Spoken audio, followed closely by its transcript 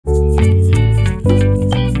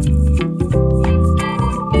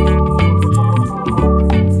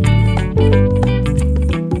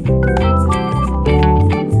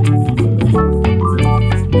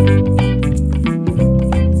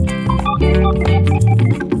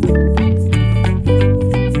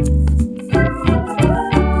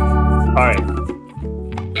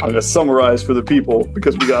going to summarize for the people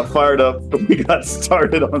because we got fired up and we got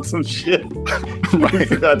started on some shit. Right. We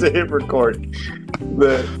forgot to hit record.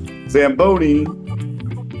 The Zamboni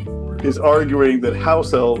is arguing that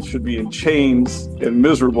house elves should be in chains and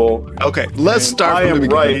miserable. Okay, let's start from the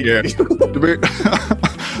beginning here.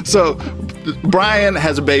 So, Brian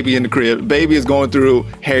has a baby in the crib. Baby is going through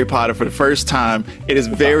Harry Potter for the first time. It is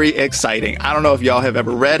very exciting. I don't know if y'all have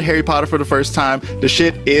ever read Harry Potter for the first time. The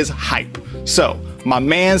shit is hype. So, my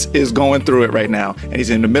man's is going through it right now, and he's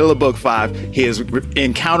in the middle of book 5. He is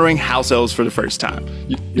encountering house elves for the first time.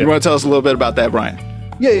 You want to tell us a little bit about that, Brian?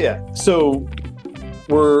 Yeah. So,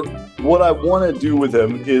 what I want to do with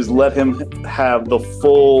him is let him have the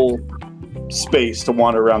full space to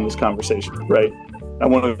wander around this conversation, right? I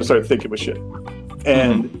want to start thinking with shit.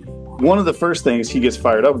 And one of the first things he gets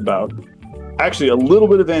fired up about, actually a little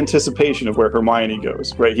bit of anticipation of where Hermione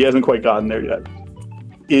goes, right? He hasn't quite gotten there yet,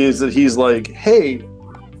 is that he's like, hey,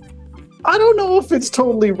 I don't know if it's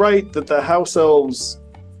totally right that the house elves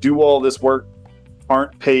do all this work,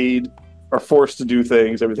 aren't paid, are forced to do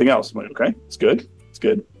things, everything else. I'm like, okay, it's good.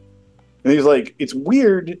 And he's like, it's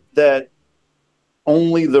weird that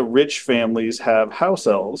only the rich families have house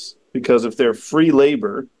elves, because if they're free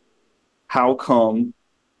labor, how come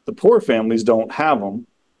the poor families don't have them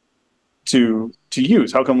to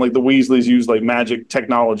use? How come like the Weasleys use like magic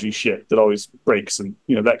technology shit that always breaks and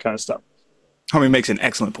that kind of stuff? Homie makes an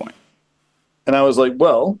excellent point. And I was like,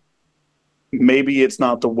 well, maybe it's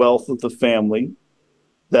not the wealth of the family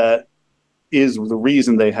that is the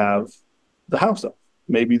reason they have the house elf.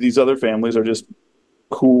 Maybe these other families are just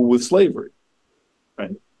cool with slavery,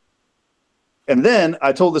 right? And then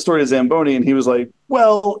I told the story to Zamboni, and he was like,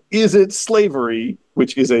 well, is it slavery?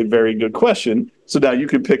 Which is a very good question. So now you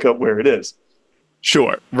can pick up where it is.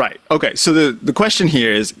 Sure. Right. Okay. So the question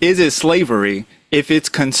here is it slavery if it's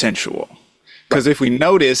consensual? Because if we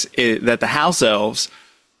notice that the house elves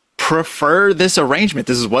prefer this arrangement,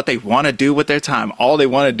 this is what they want to do with their time. All they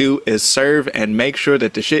want to do is serve and make sure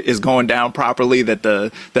that the shit is going down properly, that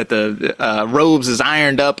the robes is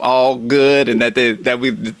ironed up all good, and that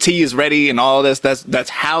the tea is ready and all this. That's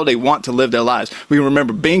how they want to live their lives. We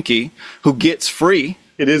remember Binky, who gets free.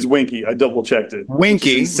 It is Winky. I double checked it.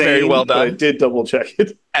 Winky, insane, very well done. I did double check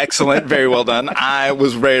it. Excellent, very well done. I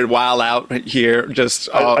was ready to wild out here.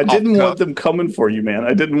 I didn't want them coming for you, man.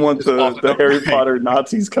 I didn't want the Harry Potter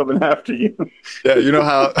Nazis coming after you. Yeah, you know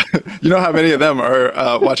how many of them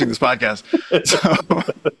are watching this podcast.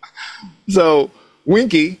 So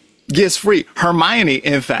Winky gets free. Hermione,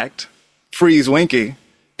 in fact, frees Winky.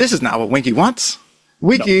 This is not what Winky wants.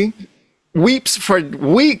 Winky weeps for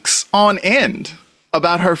weeks on end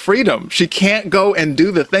about her freedom. She can't go and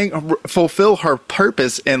do the thing, fulfill her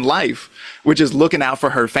purpose in life, which is looking out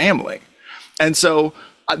for her family. And so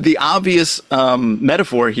the obvious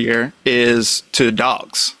metaphor here is to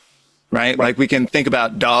dogs, right? Like we can think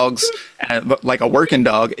about dogs, like a working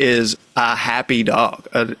dog is a happy dog.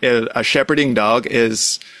 A shepherding dog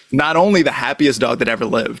is not only the happiest dog that ever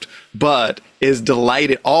lived, but is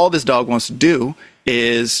delighted. All this dog wants to do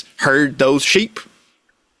is herd those sheep.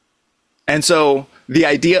 And so the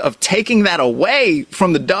idea of taking that away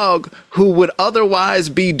from the dog who would otherwise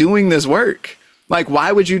be doing this work, like,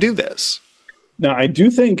 why would you do this? Now, I do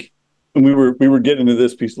think, and we were getting into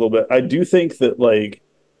this piece a little bit, I do think that, like,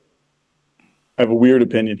 I have a weird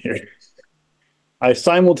opinion here. I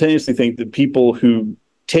simultaneously think that people who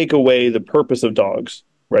take away the purpose of dogs,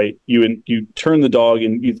 right? You turn the dog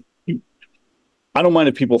and you I don't mind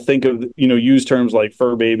if people think of, use terms like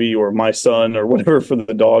fur baby or my son or whatever for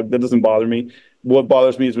the dog. That doesn't bother me. What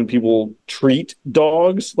bothers me is when people treat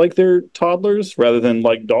dogs like they're toddlers rather than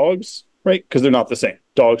like dogs, right? Because they're not the same.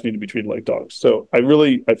 Dogs need to be treated like dogs. So I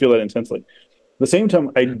feel that intensely. At the same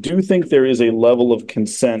time, I do think there is a level of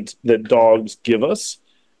consent that dogs give us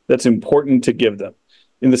that's important to give them,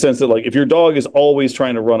 in the sense that, like, if your dog is always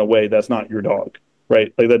trying to run away, that's not your dog,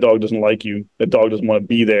 right? Like, that dog doesn't like you. That dog doesn't want to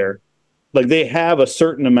be there. Like, they have a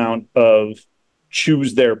certain amount of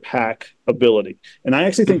choose their pack ability. And I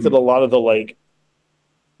actually think that a lot of the, like,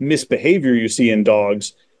 misbehavior you see in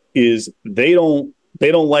dogs is they don't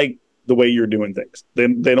like the way you're doing things. They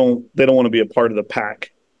don't want to be a part of the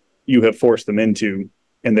pack you have forced them into,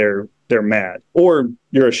 and they're mad. Or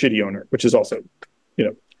you're a shitty owner, which is also,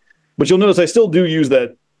 but you'll notice I still do use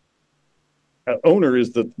that. Owner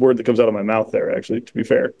is the word that comes out of my mouth there, actually, to be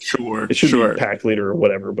fair. Sure. It should be pack leader or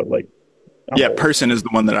whatever, but, like, person is the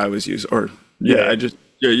one that I always use. Or you're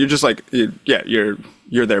just like,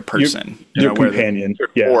 you're their person. Your companion.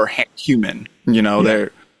 Or human,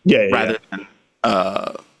 they're rather than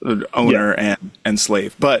owner and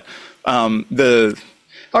slave. But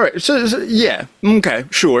All right. So, yeah. Okay.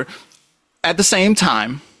 Sure. At the same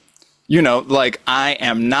time, you know, like, I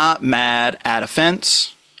am not mad at a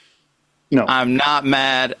fence. No. I'm not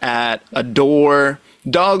mad at a door.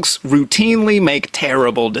 Dogs routinely make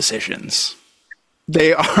terrible decisions.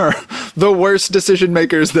 They are the worst decision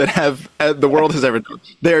makers that the world has ever done.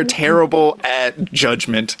 They're terrible at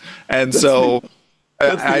judgment. And so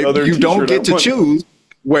you don't get to choose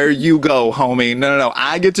where you go, homie. No.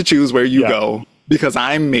 I get to choose where you go because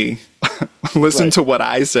I'm me. Listen to what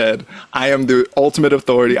I said. I am the ultimate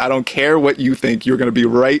authority. I don't care what you think. You're going to be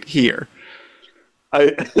right here.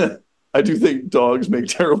 I do think dogs make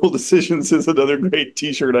terrible decisions is another great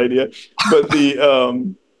t-shirt idea. But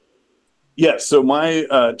so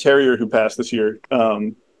my terrier who passed this year,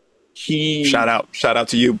 he shout out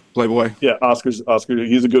to you, Playboy. Yeah, Oscar,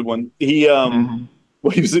 he's a good one. He well,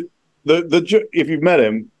 he was if you've met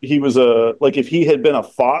him, he was like, if he had been a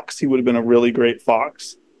fox, he would have been a really great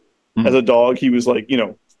fox. As a dog, he was like, you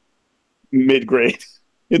know, mid-grade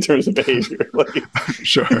in terms of behavior. Like,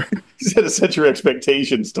 sure. You had to set your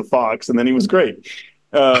expectations to fox, and then he was great.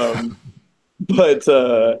 But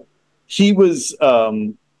he was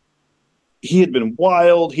he had been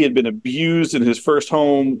wild. He had been abused in his first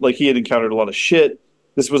home. Like, he had encountered a lot of shit.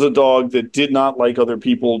 This was a dog that did not like other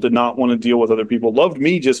people, did not want to deal with other people, loved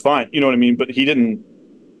me just fine. You know what I mean? But he didn't.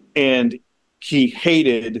 And he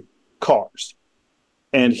hated cars.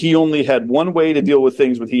 And he only had one way to deal with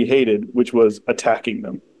things that he hated, which was attacking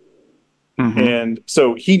them. And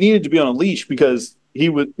so he needed to be on a leash because he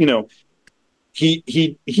would, you know,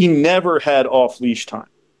 he never had off leash time,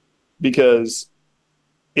 because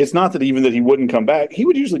it's not that even that he wouldn't come back. He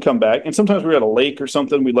would usually come back, and sometimes we were at a lake or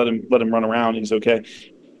something. We'd let him run around. He's okay.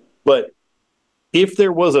 But if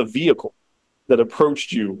there was a vehicle that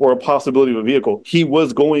approached you, or a possibility of a vehicle, he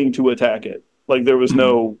was going to attack it. Like, there was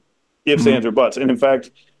no ifs, ands, or buts. And in fact,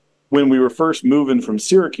 when we were first moving from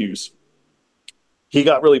Syracuse, he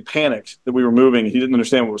got really panicked that we were moving. He didn't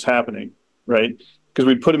understand what was happening, right? Because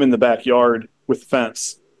we'd put him in the backyard with the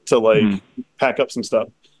fence to, like, pack up some stuff.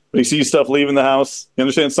 But he sees stuff leaving the house. He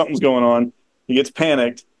understands something's going on. He gets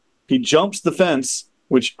panicked. He jumps the fence,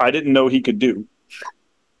 which I didn't know he could do.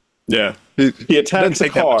 Yeah. He attacked the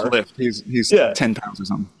car. He's 10 pounds or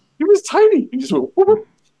something. He was tiny. He just went, whoop, whoop.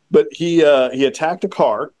 But he attacked a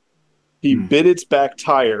car. He bit its back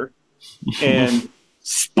tire and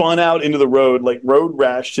spun out into the road, like road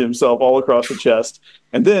rashed himself all across the chest.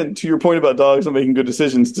 And then, to your point about dogs not making good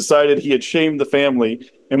decisions, decided he had shamed the family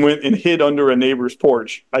and went and hid under a neighbor's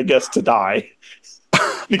porch, I guess, to die.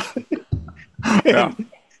 We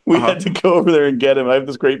had to go over there and get him. I have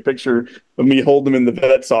this great picture of me holding him in the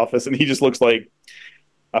vet's office, and he just looks like,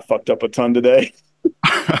 I fucked up a ton today.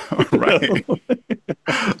 Right.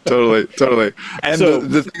 Totally. And so,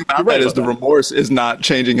 the thing about that is the remorse is not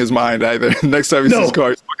changing his mind either. Next time he sees his car,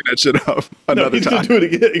 he's fucking that shit up another time. Gonna do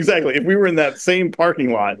it again. Exactly. If we were in that same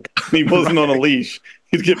parking lot and he wasn't on a leash,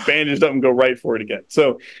 he'd get bandaged up and go right for it again.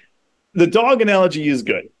 So the dog analogy is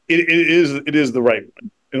good. It is the right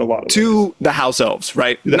one in a lot of ways. To the house elves,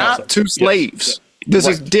 right? Not to slaves. Yes. This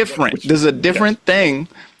is different. This is a different thing.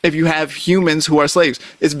 If you have humans who are slaves,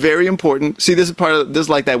 it's very important. See, this is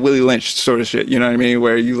like that Willie Lynch sort of shit. You know what I mean?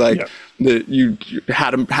 Where you like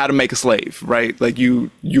how to make a slave, right? Like you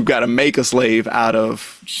got to make a slave out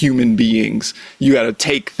of human beings. You got to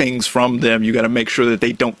take things from them. You got to make sure that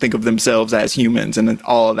they don't think of themselves as humans and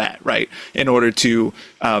all of that, right? In order to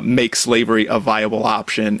make slavery a viable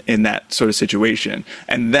option in that sort of situation.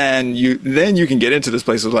 And then you can get into this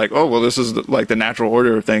place of like, oh, well, this is like the natural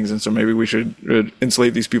order of things. And so maybe we should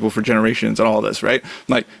enslave these people for generations and all this, right?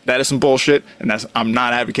 Like, that is some bullshit. And I'm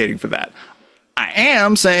not advocating for that. I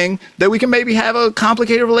am saying that we can maybe have a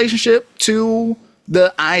complicated relationship to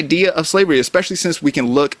the idea of slavery, especially since we can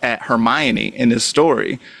look at Hermione in this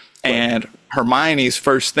story. Right. And Hermione's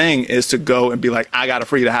first thing is to go and be like, I got to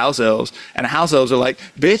free the house elves. And the house elves are like,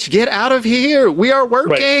 bitch, get out of here. We are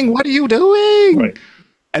working. Right. What are you doing? Right.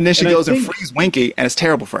 And then she goes and frees Winky, and it's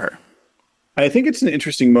terrible for her. I think it's an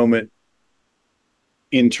interesting moment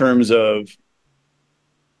in terms of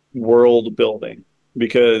world building,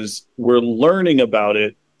 because we're learning about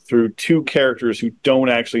it through two characters who don't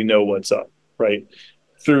actually know what's up, right?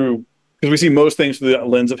 Because we see most things through the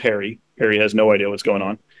lens of Harry. Harry has no idea what's going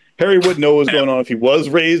on. Harry wouldn't know what's going on if he was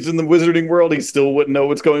raised in the wizarding world. He still wouldn't know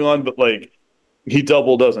what's going on, but like, he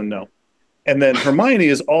double doesn't know. And then Hermione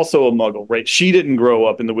is also a muggle, right? She didn't grow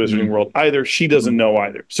up in the wizarding world either. She doesn't know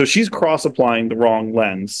either. So she's cross-applying the wrong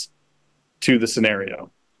lens to the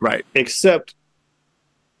scenario. Right. Except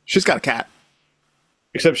she's got a cat.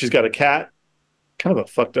 Except she's got a cat, kind of a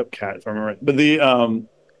fucked up cat, if I remember right. But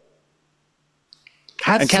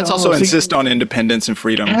And cats also insist on independence and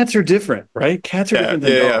freedom. Cats are different, right? Cats are different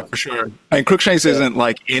than dogs. Yeah, for sure. And Crookshanks isn't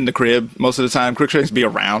like in the crib most of the time. Crookshanks be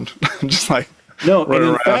around, just like run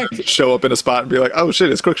around, fact, show up in a spot and be like, "Oh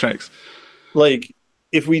shit, it's Crookshanks." Like,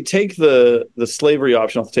 if we take the slavery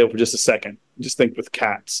option off the table for just a second, just think with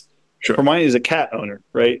cats. Sure. Hermione is a cat owner,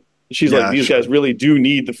 right? She's like, these guys really do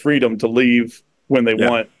need the freedom to leave when they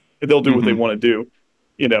want. They'll do what they want to do,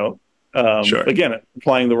 you know. Again,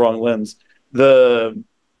 applying the wrong lens.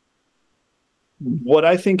 What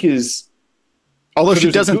I think is, although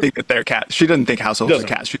she doesn't think that they're cats, she doesn't think households are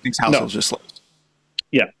cats. She thinks households are slaves.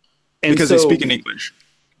 Yeah, and because they speak in English,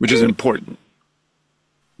 which is important.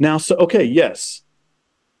 Now, yes,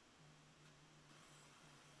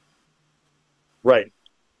 right.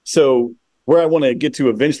 So where I want to get to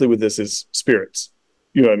eventually with this is spirits.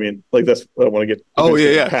 You know what I mean? Like, that's what I want to get. Oh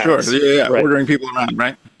yeah, pets, sure, yeah. Right. Ordering people around,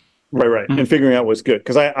 right? Right, and figuring out what's good,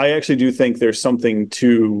 because I actually do think there's something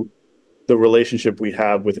to the relationship we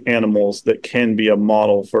have with animals that can be a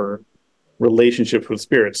model for relationships with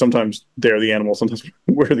spirits. Sometimes they're the animal, sometimes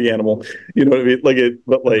we're the animal. You know what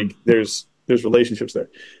I mean? There's relationships there.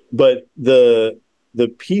 But the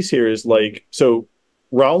piece here is like, so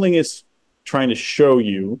Rowling is trying to show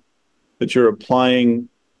you that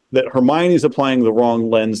that Hermione is applying the wrong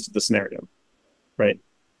lens to the scenario, right?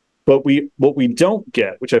 But what we don't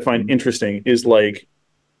get, which I find interesting, is like,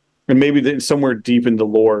 and maybe somewhere deep in the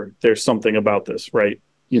lore, there's something about this, right?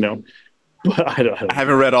 You know, but I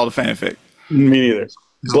haven't read all the fanfic. Me neither.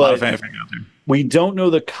 There's a lot of fanfic out there. We don't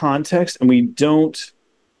know the context, and we don't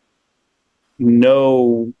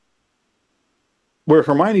know where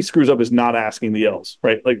Hermione screws up is not asking the elves,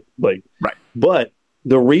 right? Right. But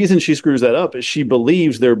the reason she screws that up is she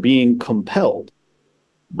believes they're being compelled.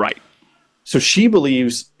 Right. So she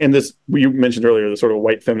believes in this, you mentioned earlier, the sort of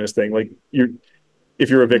white feminist thing, like if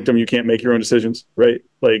you're a victim, you can't make your own decisions, right?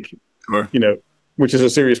 Like, you know, which is a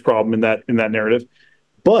serious problem in that narrative.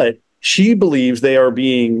 But she believes they are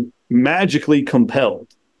being magically compelled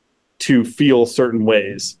to feel certain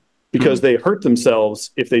ways because they hurt themselves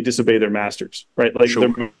if they disobey their masters, right? Like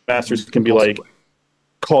their masters can be like,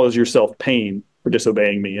 cause yourself pain for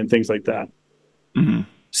disobeying me and things like that.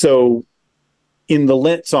 So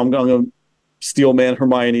so I'm going to steel man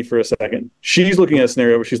Hermione for a second. She's looking at a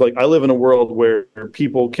scenario where she's like, I live in a world where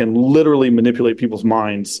people can literally manipulate people's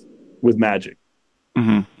minds with magic.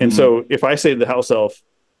 And so if I say to the house elf,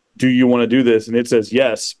 do you want to do this? And it says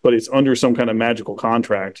yes, but it's under some kind of magical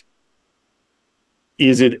contract.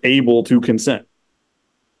 Is it able to consent?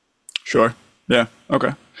 Sure. Yeah.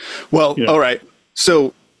 Okay. Well, all right.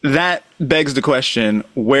 So that begs the question,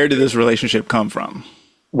 where did this relationship come from?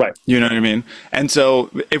 Right. You know what I mean? And so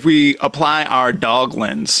if we apply our dog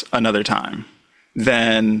lens another time,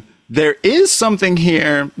 then there is something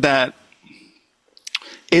here that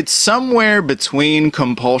it's somewhere between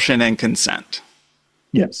compulsion and consent.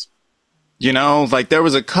 Yes. You know, like there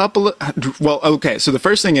was a couple of, okay. So the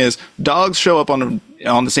first thing is dogs show up on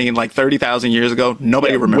the scene like 30,000 years ago.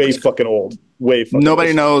 Nobody remembers. Way fucking old.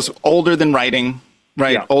 Nobody knows. Older than writing.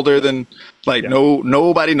 Right. Yeah. Older than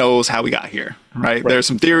nobody knows how we got here. Right. There's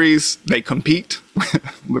some theories. They compete.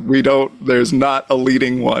 There's not a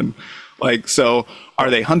leading one. Like, so are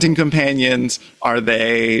they hunting companions?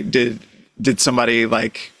 Did somebody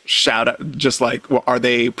like shout out, just like, are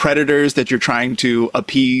they predators that you're trying to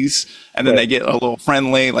appease? And then they get a little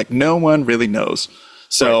friendly. Like, no one really knows.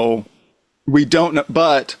 So we don't know,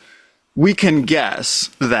 but we can guess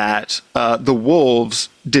that the wolves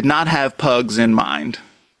did not have pugs in mind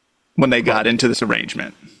when they got into this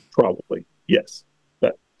arrangement. Probably, yes.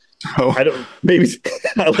 But I don't. Maybe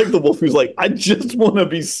I like the wolf who's like, I just want to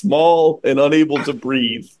be small and unable to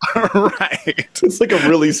breathe. Right. It's like a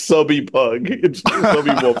really subby pug. It's a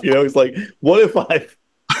subby wolf. You know, he's like, what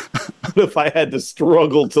if I had to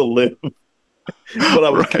struggle to live, but I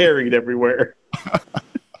was carried everywhere.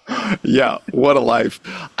 Yeah, what a life.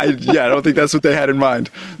 I don't think that's what they had in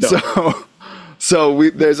mind. No. So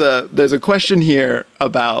there's a question here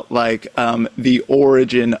about like the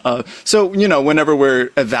origin of, so, you know, whenever we're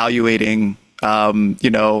evaluating,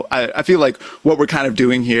 I feel like what we're kind of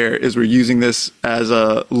doing here is we're using this as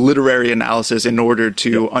a literary analysis in order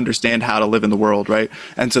to understand how to live in the world, right?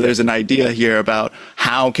 And so there's an idea here about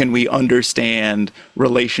how can we understand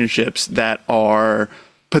relationships that are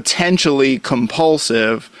potentially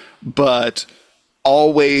compulsive, but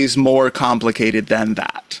always more complicated than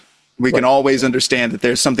that. We can always understand that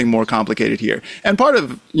there's something more complicated here. And part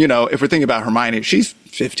of, you know, if we're thinking about Hermione, she's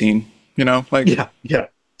 15, you know, like, totally.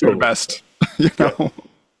 Her best, you know,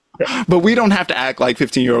 but we don't have to act like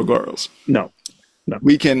 15-year-old girls. No.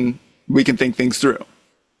 We can think things through.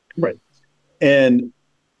 Right. And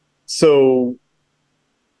so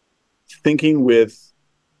thinking with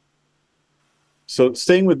so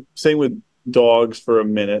staying with dogs for a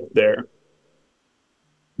minute there.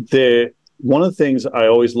 One of the things I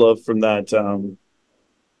always loved from that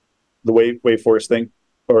the way forest thing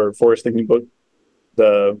or forest thinking book,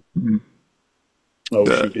 the Mhm. oh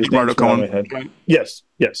The shoot, his Eduardo name's gone out of my Cohen, head. right? Yes,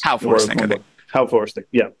 How Eduardo Forest Think, I Cohen think. book. How forest think,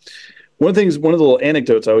 yeah. One of the little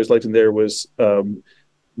anecdotes I always liked in there was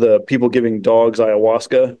the people giving dogs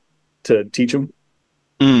ayahuasca to teach them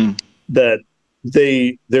Mm, that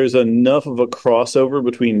there's enough of a crossover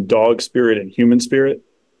between dog spirit and human spirit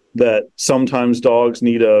that sometimes dogs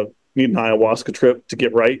need an ayahuasca trip to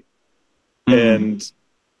get right, mm,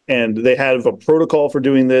 and they have a protocol for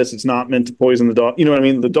doing this. It's not meant to poison the dog. You know what I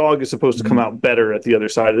mean? The dog is supposed to come mm, out better at the other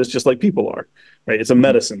side of this, just like people are, right? It's a mm.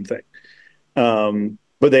 medicine thing.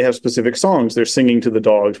 But they have specific songs they're singing to the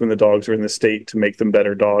dogs when the dogs are in the state to make them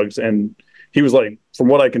better dogs. And he was like, from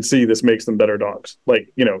what I can see, this makes them better dogs.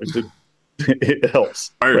 Like, it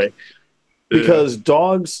helps, Word. right? Yeah, Because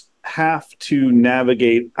dogs have to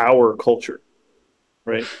navigate our culture,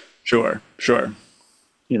 right? sure, sure.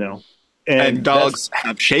 You know, And and dogs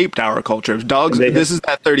have shaped our culture. Dogs, and they have, this is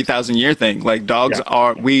that 30,000 year thing. Like dogs yeah,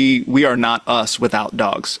 are, we are not us without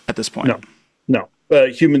dogs at this point. no, no,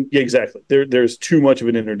 human, yeah, exactly. There's too much of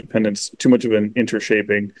an interdependence, too much of an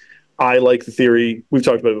intershaping. I like the theory. We've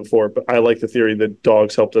talked about it before, but I like the theory that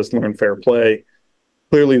dogs helped us learn fair play.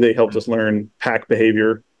 Clearly, they helped us learn pack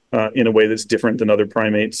behavior in a way that's different than other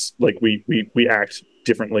primates. Like we act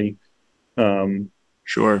differently um,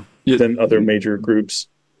 Sure. Yeah. than other major groups.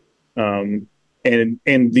 And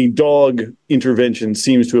the dog intervention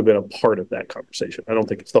seems to have been a part of that conversation. I don't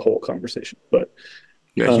think it's the whole conversation, but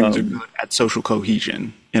Yeah, humans are good at social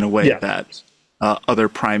cohesion in a way yeah, that other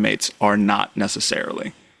primates are not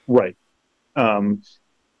necessarily. right. Um,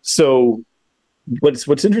 so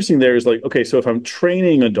what's interesting there is like, okay, so if I'm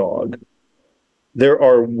training a dog, there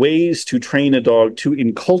are ways to train a dog to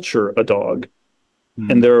enculture a dog, and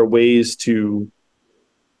Mm, there are ways to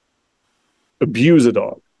abuse a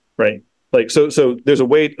dog, right? Like so there's a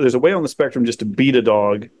way on the spectrum just to beat a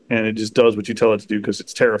dog and it just does what you tell it to do because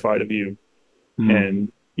it's terrified of you mm,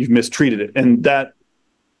 and you've mistreated it. And that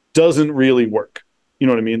doesn't really work. You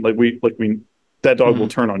know what I mean? Like we that dog will mm.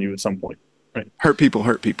 turn on you at some point, right? Hurt people,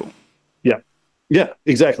 hurt people. Yeah. Yeah,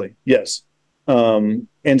 exactly. Yes.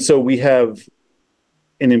 And so we have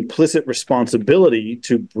an implicit responsibility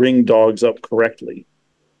to bring dogs up correctly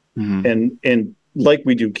Mm, and like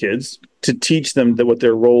we do kids to teach them that what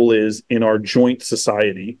their role is in our joint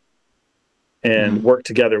society and mm, work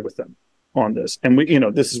together with them on this. And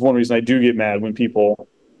this is one reason I do get mad when people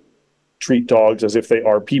treat dogs as if they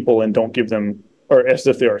are people and don't give them, or as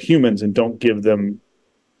if they are humans and don't give them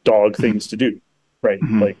dog mm, things to do, right?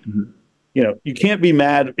 mm, Like, you can't be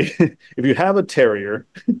mad if you have a terrier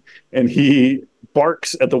and he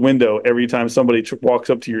barks at the window every time somebody walks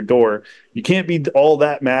up to your door. You can't be all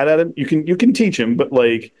that mad at him. You can teach him, but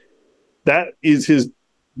like that is his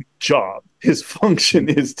job. His function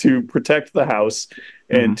is to protect the house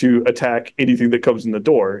mm, and to attack anything that comes in the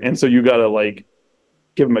door. And so you got to like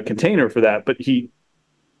give him a container for that. But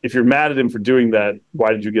if you're mad at him for doing that,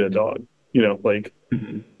 why did you get a dog? Like,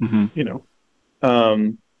 mm, mm, you know,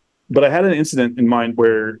 um, but I had an incident in mind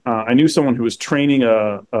where I knew someone who was training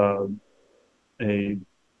a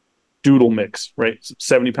doodle mix, right?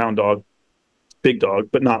 70-pound dog, big dog,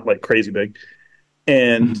 but not like crazy big.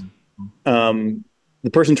 And mm, the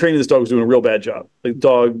person training this dog was doing a real bad job. Like the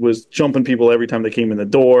dog was jumping people every time they came in the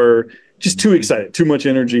door, just too excited, too much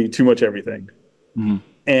energy, too much everything. mm,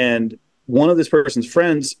 And one of this person's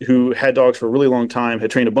friends who had dogs for a really long time had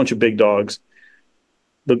trained a bunch of big dogs.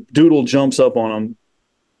 The doodle jumps up on him.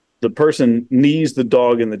 The person knees the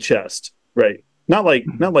dog in the chest, right? Not like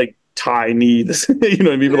tie knee, this, you know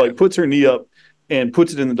what I mean? But like puts her knee up and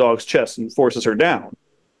puts it in the dog's chest and forces her down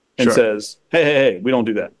and sure. says, hey, we don't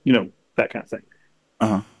do that. That kind of thing.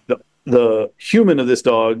 Uh-huh. The human of this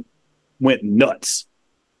dog went nuts.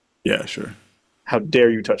 Yeah, sure. How dare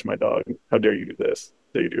you touch my dog? How dare you do this?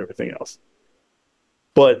 How dare you do everything else?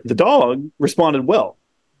 But the dog responded well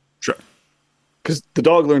Sure. because the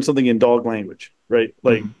dog learned something in dog language, right?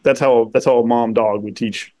 Like Mm, that's how a mom dog would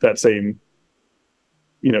teach that same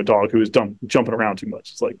dog who was jumping around too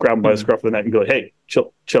much. It's like grab him by the mm, scruff of the neck and be like, hey,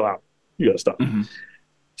 chill out. You got to stop. mm,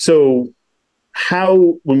 So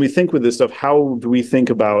when we think with this stuff, how do we think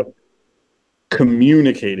about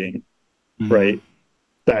communicating, mm. right?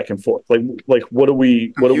 Back and forth. Like what do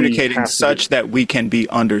we Communicating have to do? such that we can be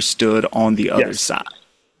understood on the other Yes. side.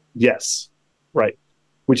 Yes. Right.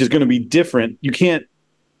 Which is going to be different. You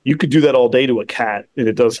could do that all day to a cat and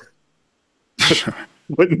it does Sure.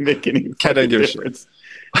 Wouldn't make any Cat doesn't give a difference.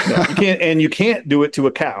 No, you can't, and you can't do it to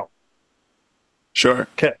a cow. Sure.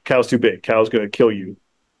 Cow's too big. Cow's going to kill you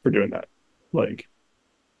for doing that. Like,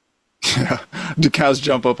 Yeah. Do cows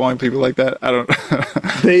jump up on people like that? I don't.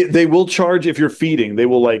 they will charge if you're feeding. They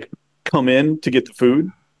will like come in to get the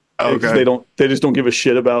food. Okay. They just don't give a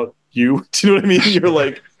shit about you. Do you know what I mean? You're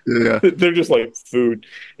like, Yeah. they're just like food.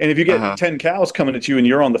 And if you get 10 cows coming at you and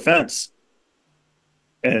you're on the fence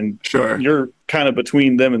and Sure. you're kind of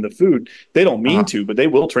between them and the food, they don't mean to, but they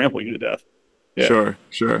will trample you to death. Yeah.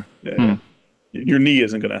 Sure. Yeah. Your knee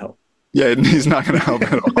isn't going to help. Yeah, he's not going to help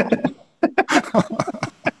at all.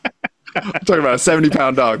 I'm talking about a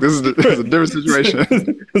 70-pound dog. This is a different situation.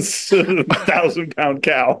 It's a 1,000-pound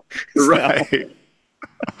cow. Right. You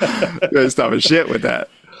gotta stop his shit with that.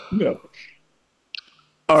 Yeah.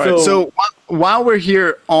 All right. So while we're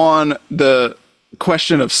here on the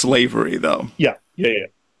question of slavery, though. Yeah.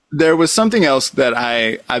 There was something else that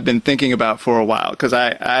I've been thinking about for a while, because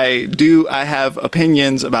I have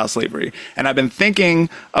opinions about slavery, and I've been thinking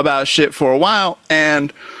about shit for a while,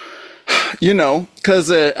 and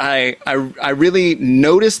because I really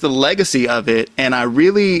noticed the legacy of it, and I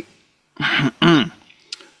really,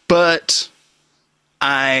 but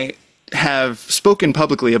I have spoken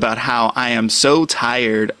publicly about how I am so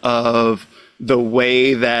tired of the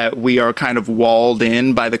way that we are kind of walled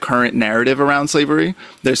in by the current narrative around slavery.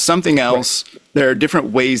 There's something else. Right. There are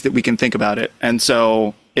different ways that we can think about it. And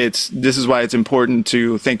so this is why it's important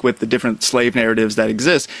to think with the different slave narratives that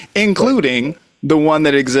exist, including the one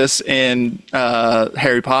that exists in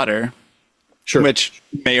Harry Potter, which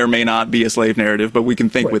may or may not be a slave narrative, but we can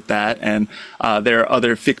think with that. And there are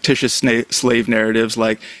other fictitious slave narratives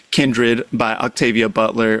like Kindred by Octavia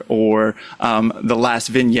Butler, or the last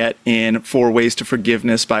vignette in 4 Ways to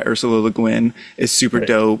Forgiveness by Ursula Le Guin is super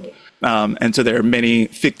dope. And so there are many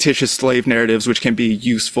fictitious slave narratives which can be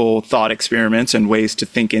useful thought experiments and ways to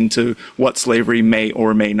think into what slavery may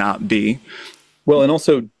or may not be. Well, and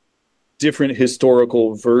also different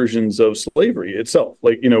historical versions of slavery itself.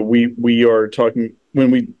 Like, we are talking,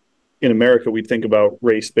 when we, in America, we think about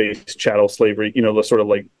race-based chattel slavery, the sort of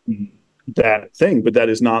like that thing, but that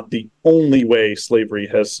is not the only way slavery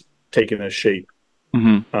has taken a shape.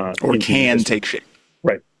 Or can take shape.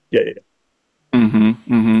 Right. Yeah.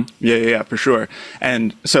 Yeah, for sure.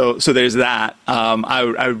 And so there's that.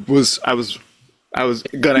 I was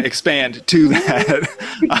going to expand to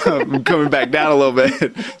that, coming back down a little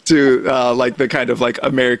bit to like the kind of like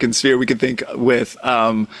American sphere. We could think with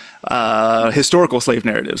historical slave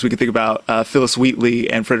narratives. We could think about Phyllis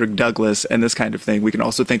Wheatley and Frederick Douglass and this kind of thing. We can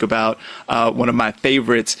also think about one of my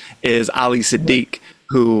favorites is Ali Siddiq,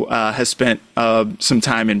 who has spent some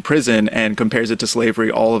time in prison and compares it to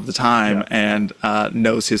slavery all of the time and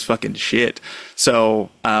knows his fucking shit. So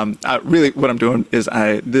really what I'm doing is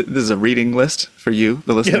this is a reading list for you,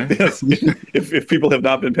 the listener. Yes. if people have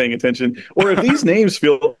not been paying attention, or if these names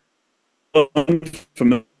feel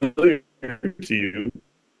unfamiliar to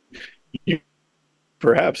you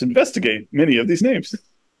perhaps investigate many of these names.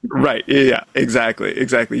 Right. Yeah, exactly.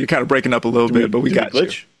 You're kind of breaking up a little bit, but we got you.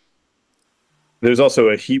 There's also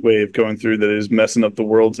a heat wave going through that is messing up the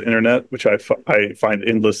world's internet, which I find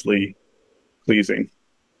endlessly pleasing.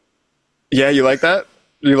 Yeah, you like that?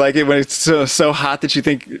 You like it when it's so hot that you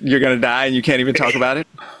think you're going to die and you can't even talk about it?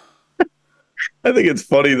 I think it's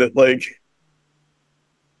funny that, like,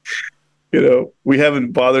 we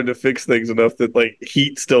haven't bothered to fix things enough that, like,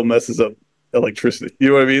 heat still messes up electricity. You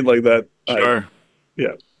know what I mean? Like that. Sure.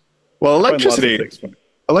 Yeah. Well,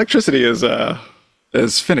 electricity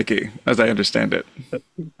is finicky, as I understand it.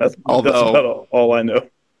 That's about all I know.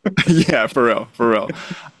 Yeah, for real.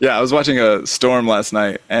 Yeah, I was watching a storm last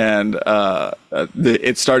night, and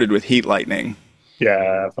it started with heat lightning.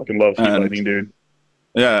 Yeah, I fucking love heat lightning, dude.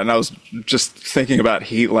 Yeah, and I was just thinking about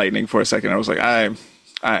heat lightning for a second. I was like,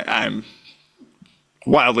 I'm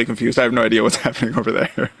wildly confused. I have no idea what's happening over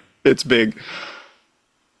there. It's big.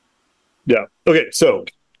 Yeah. Okay, so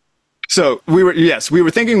we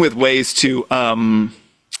were thinking with ways to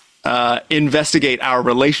investigate our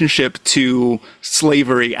relationship to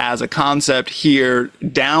slavery as a concept here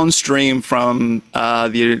downstream from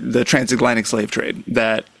the transatlantic slave trade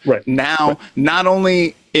that now not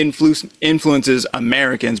only influences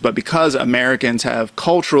Americans, but because Americans have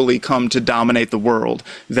culturally come to dominate the world,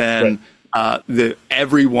 then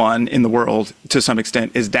everyone in the world, to some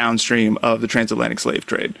extent, is downstream of the transatlantic slave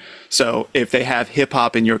trade. So if they have hip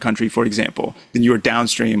hop in your country, for example, then you are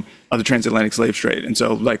downstream of the transatlantic slave trade. And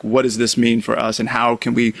so, like, what does this mean for us, and how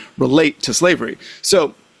can we relate to slavery?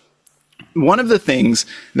 So one of the things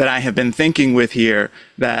that I have been thinking with here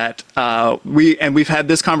that we've had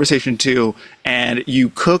this conversation too, and you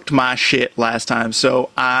cooked my shit last time, so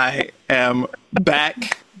I am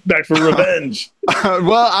back for revenge.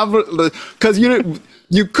 Well, because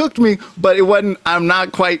you cooked me, but it wasn't. I'm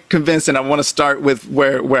not quite convinced, and I want to start with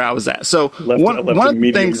where I was at. So one of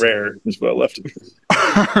the things rare is what I left.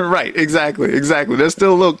 Right, exactly. There's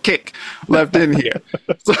still a little kick left in here.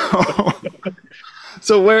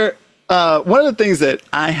 So where one of the things that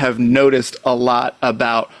I have noticed a lot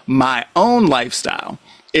about my own lifestyle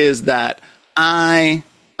is that I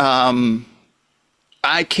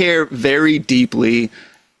care very deeply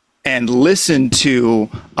and listen to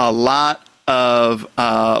a lot of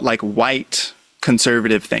like white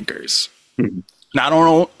conservative thinkers. Mm-hmm.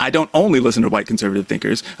 Now, I don't only listen to white conservative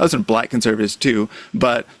thinkers. I listen to black conservatives too.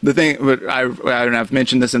 But the thing, I've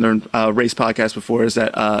mentioned this in the race podcast before, is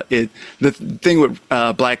that the thing with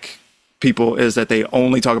black people is that they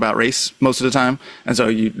only talk about race most of the time, and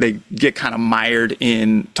so they get kind of mired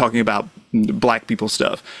in talking about black people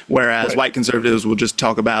stuff, whereas white conservatives will just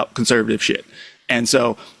talk about conservative shit. And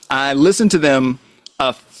so I listen to them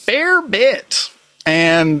a fair bit,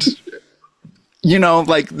 and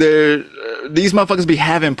like these motherfuckers be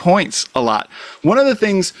having points a lot. One of the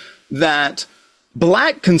things that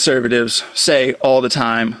black conservatives say all the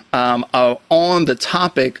time on the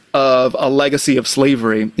topic of a legacy of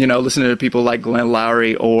slavery, listening to people like Glenn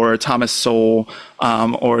Lowry or Thomas Sowell,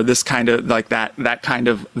 or this kind of like that kind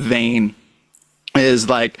of vein, is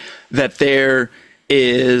like that there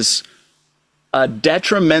is a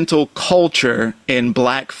detrimental culture in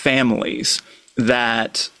black families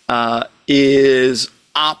that is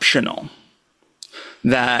optional,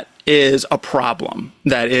 that is a problem,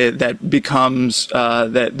 that becomes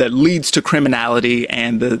that leads to criminality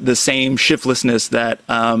and the same shiftlessness that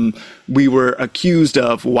we were accused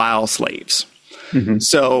of while slaves. Mm-hmm.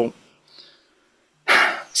 So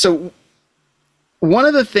one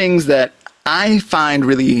of the things that I find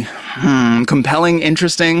really compelling,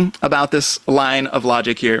 interesting about this line of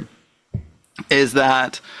logic here is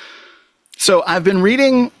that, so I've been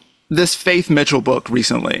reading this Faith Mitchell book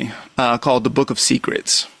recently called The Book of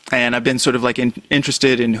Secrets. And I've been sort of like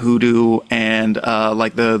interested in hoodoo and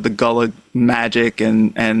like the Gullah magic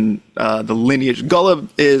and the lineage. Gullah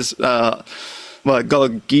is Gullah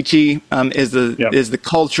Geechee is the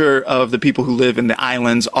culture of the people who live in the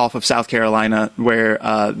islands off of South Carolina, where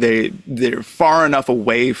they're far enough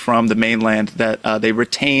away from the mainland that they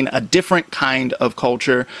retain a different kind of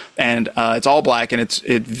culture, and it's all black, and it's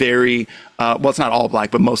very it's not all black,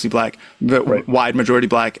 but mostly black, wide majority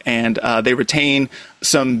black, and they retain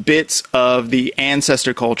some bits of the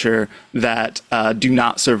ancestor culture that do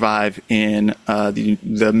not survive in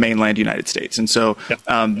the mainland United States. And so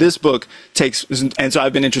this book takes, and so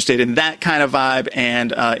I've been interested in that kind of vibe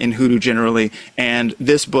and in hoodoo generally. And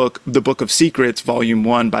this book, The Book of Secrets, Volume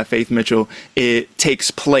 1 by Faith Mitchell, it takes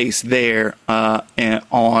place there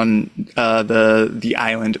on the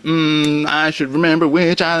island. I should remember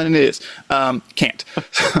which island it is. Can't.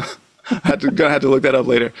 Gonna have to look that up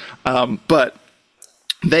later. But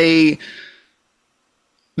the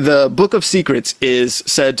Book of Secrets is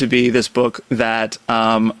said to be this book that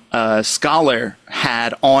a scholar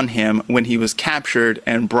had on him when he was captured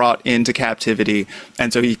and brought into captivity.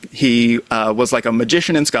 And so he was like a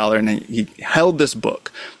magician and scholar, and he held this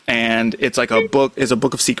book. And it's like a book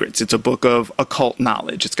of secrets. It's a book of occult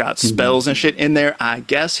knowledge. It's got spells and shit in there. I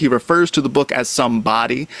guess he refers to the book as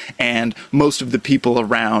somebody, and most of the people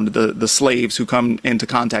around, the slaves who come into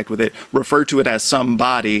contact with it, refer to it as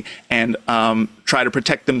somebody and try to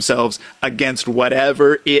protect themselves against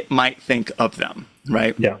whatever it might think of them,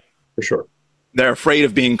 right? Yeah, for sure. They're afraid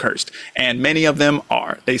of being cursed, and many of them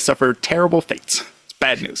are. They suffer terrible fates. It's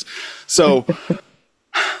bad news. So...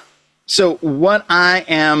 So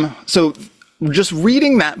just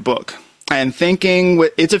reading that book and thinking,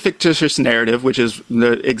 it's a fictitious narrative, which is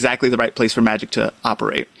exactly the right place for magic to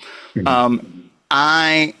operate. Mm-hmm.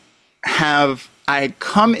 I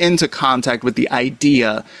come into contact with the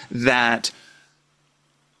idea that,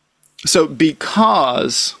 so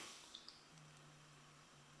because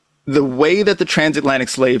the way that the transatlantic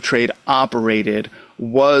slave trade operated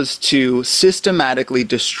was to systematically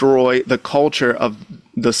destroy the culture of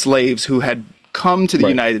the slaves who had come to the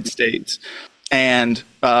United States and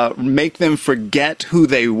make them forget who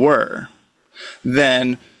they were,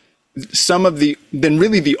 then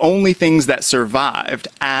really the only things that survived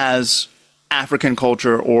as African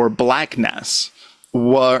culture or blackness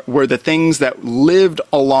were the things that lived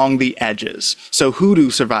along the edges. So hoodoo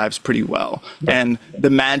survives pretty well. And the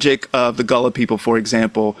magic of the Gullah people, for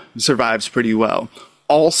example, survives pretty well.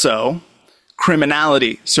 Also,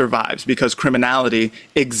 criminality survives because criminality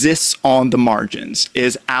exists on the margins,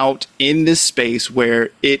 is out in this space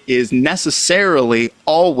where it is necessarily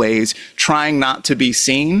always trying not to be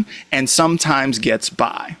seen and sometimes gets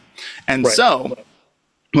by. And so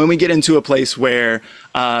when we get into a place where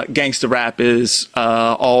gangsta rap is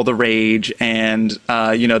all the rage, and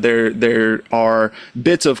there are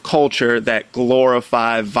bits of culture that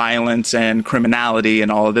glorify violence and criminality and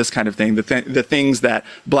all of this kind of thing, the things that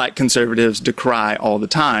Black conservatives decry all the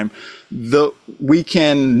time, we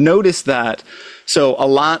can notice that. So a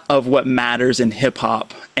lot of what matters in hip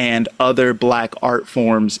hop and other Black art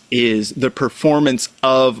forms is the performance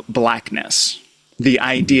of Blackness. The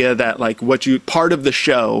idea that part of the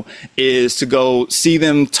show is to go see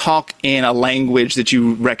them talk in a language that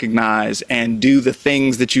you recognize and do the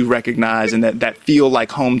things that you recognize and that feel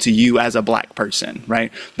like home to you as a Black person,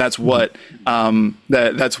 right? That's what,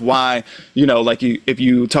 that's why, if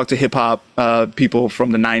you talk to hip hop people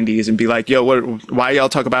from the 90s and be like, yo, why y'all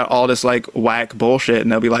talk about all this like whack bullshit?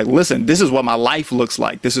 And they'll be like, listen, this is what my life looks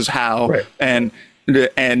like. This is how, and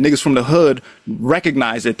niggas from the hood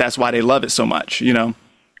recognize it. That's why they love it so much, Right.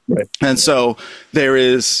 And so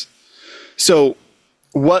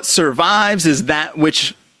what survives is that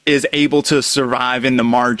which is able to survive in the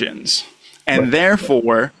margins. And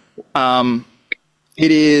therefore, it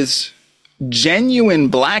is genuine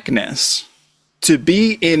Blackness to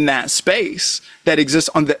be in that space that exists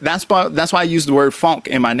on that's why I use the word funk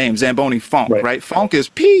in my name, ZamboniFunk, right? Funk is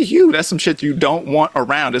PU. That's some shit you don't want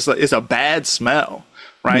around. It's a bad smell,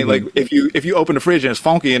 right? Like if you open the fridge and it's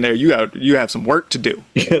funky in there, you have some work to do.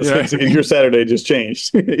 Yes, your Saturday just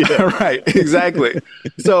changed. Right, exactly.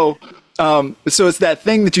 So it's that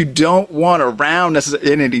thing that you don't want around,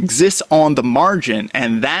 and it exists on the margin,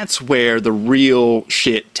 and that's where the real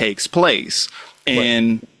shit takes place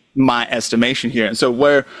in my estimation here. And so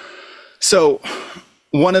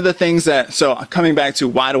one of the things coming back to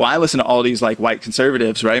why do I listen to all these like white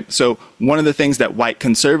conservatives, right? So one of the things that white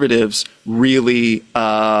conservatives really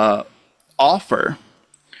offer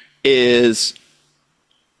is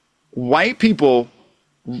white people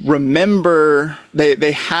remember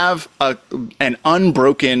they have an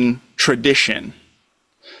unbroken tradition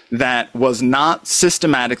that was not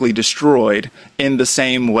systematically destroyed in the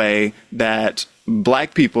same way that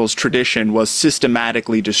Black people's tradition was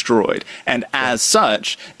systematically destroyed. And as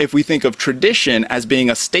such, if we think of tradition as being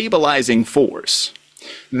a stabilizing force,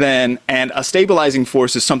 and a stabilizing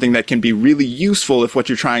force is something that can be really useful if what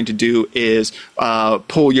you're trying to do is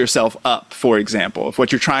pull yourself up, for example. If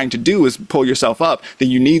what you're trying to do is pull yourself up, then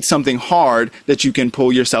you need something hard that you can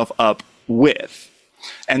pull yourself up with.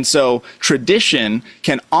 And so tradition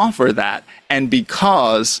can offer that. And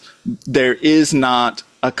because there is not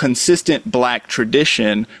a consistent Black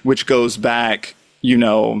tradition, which goes back,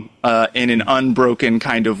 in an unbroken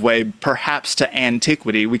kind of way, perhaps to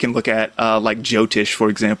antiquity. We can look at like Jyotish, for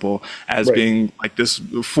example, as being like this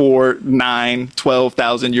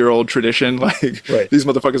 12,000-year-old tradition. Like these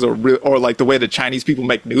motherfuckers are real, or like the way the Chinese people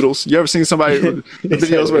make noodles. You ever seen somebody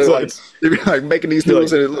videos where they're like making these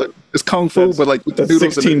noodles and it's kung fu, but like with the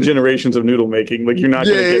noodles. 16 generations of noodle making. Like you're not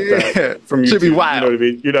going to get that from YouTube. Should be wild. You know what I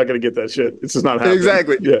mean? You're not going to get that shit. It's just not happening.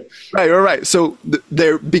 Exactly. Yeah. Right. So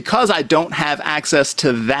because I don't have access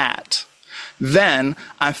to that, then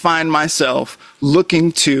I find myself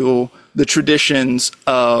looking to the traditions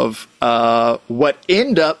of what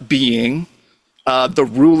end up being the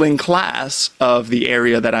ruling class of the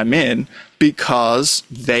area that I'm in, because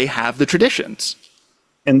they have the traditions.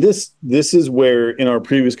 And this is where, in our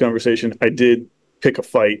previous conversation, I did pick a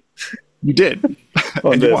fight. You did.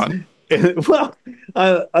 And you won. Well,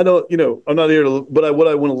 I don't, I'm not here to, but what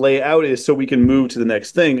I want to lay out is, so we can move to the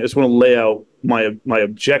next thing, I just want to lay out my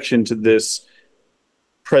objection to this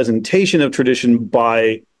presentation of tradition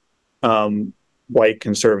by white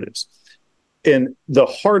conservatives. And the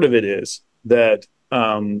heart of it is that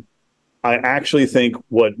I actually think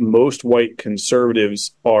what most white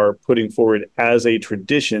conservatives are putting forward as a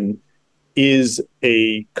tradition is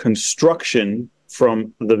a construction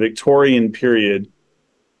from the Victorian period,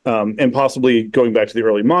 and possibly going back to the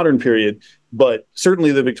early modern period, but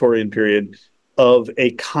certainly the Victorian period, of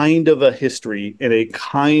a kind of a history and a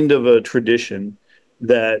kind of a tradition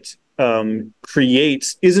that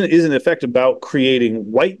isn't in effect about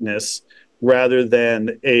creating whiteness rather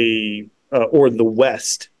than or the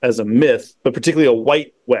West as a myth, but particularly a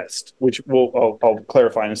white West, which I'll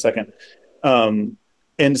clarify in a second.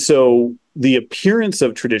 And so the appearance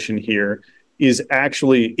of tradition here is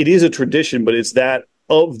actually, it is a tradition, but it's that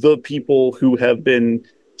of the people who have been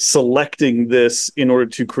selecting this in order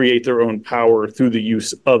to create their own power through the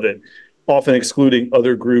use of it. often excluding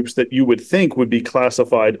other groups that you would think would be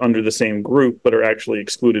classified under the same group, but are actually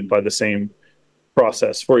excluded by the same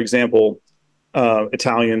process. For example,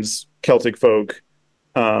 Italians, Celtic folk,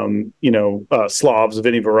 Slavs of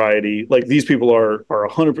any variety. Like these people are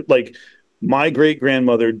 100%. Like my great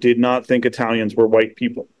grandmother did not think Italians were white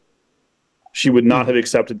people. She would not have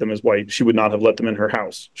accepted them as white. She would not have let them in her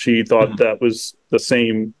house. She thought that was the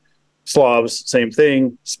same. Slavs, same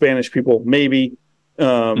thing. Spanish people, maybe.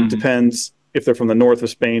 Depends if they're from the north of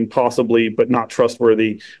Spain, possibly, but not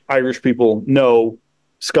trustworthy. Irish people, no.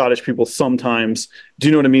 Scottish people, sometimes. Do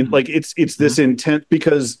you know what I mean? Like it's this intent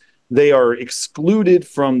because they are excluded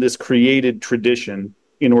from this created tradition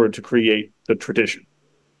in order to create the tradition,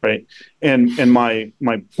 right? And my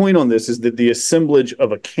point on this is that the assemblage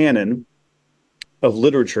of a canon of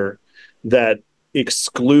literature that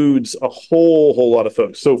excludes a whole lot of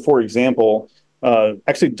folks. So, for example,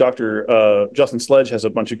 actually, Dr. Justin Sledge has a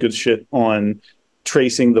bunch of good shit on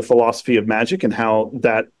tracing the philosophy of magic and how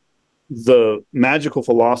that the magical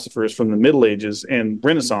philosophers from the Middle Ages and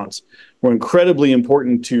Renaissance were incredibly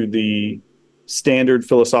important to the standard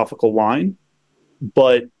philosophical line.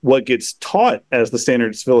 But what gets taught as the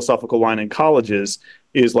standard philosophical line in colleges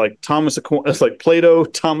is like it's like Plato,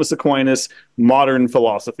 Thomas Aquinas, modern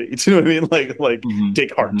philosophy. Do you know what I mean? Like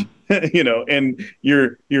Descartes, and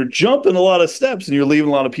you're jumping a lot of steps and you're leaving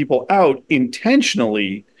a lot of people out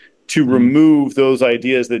intentionally to remove those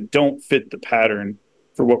ideas that don't fit the pattern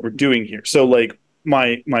for what we're doing here. So like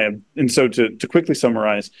to quickly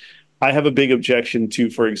summarize, I have a big objection to,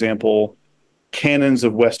 for example, canons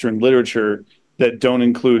of Western literature that don't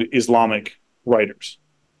include Islamic writers.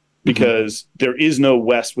 Because there is no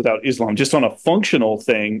West without Islam. Just on a functional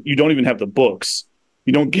thing, you don't even have the books.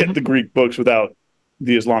 You don't get the Greek books without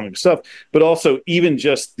the Islamic stuff. But also even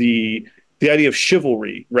just the idea of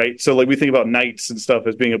chivalry, right? So like we think about knights and stuff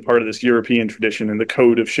as being a part of this European tradition and the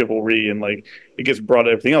code of chivalry, and like it gets brought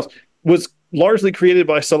to everything else, was largely created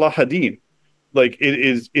by Salah ad-Din. Like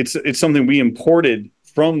it's something we imported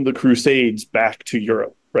from the Crusades back to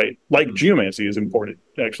Europe. Right, like geomancy is important,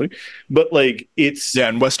 actually, but like it's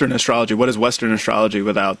and Western astrology. What is Western astrology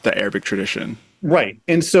without the Arabic tradition? Right,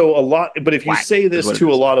 and so a lot. But if you say this to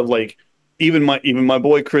a lot of like, even my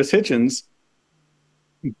boy Chris Hitchens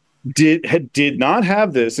did not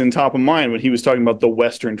have this in top of mind when he was talking about the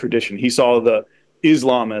Western tradition. He saw the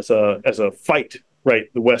Islam as a fight. Right,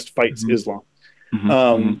 the West fights Islam,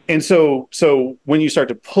 and so when you start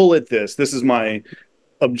to pull at this is my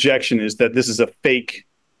objection, is that this is a fake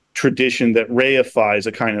tradition that reifies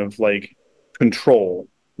a kind of like control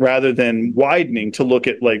rather than widening to look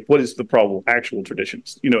at like what is the probable actual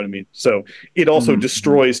traditions. You know what I mean? So it also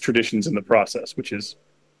destroys traditions in the process, which is.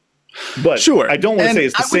 But sure, I don't want to say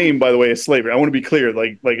it's the same. By the way, as slavery, I want to be clear.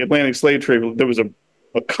 Like Atlantic slave trade, there was a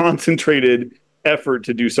concentrated effort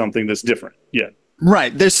to do something that's different. Yeah,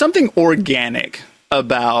 right. There's something organic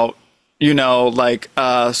about sort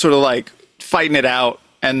of like fighting it out.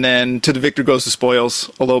 And then to the victor goes the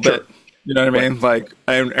spoils a little bit. You know what I mean? Like,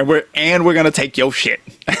 and we're gonna take your shit.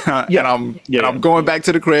 And I'm going back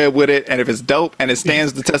to the crib with it. And if it's dope and it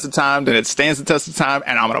stands the test of time, then it stands the test of time.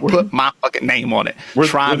 And I'm gonna put my fucking name on it.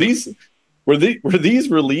 Were these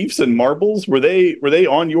reliefs and marbles? Were they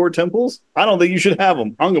on your temples? I don't think you should have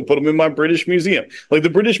them. I'm gonna put them in my British Museum. Like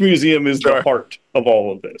the British Museum is the heart of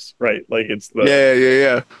all of this, right? Like it's the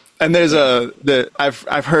yeah. And there's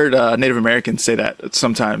I've heard Native Americans say that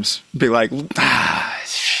sometimes, be like,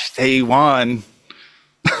 they won.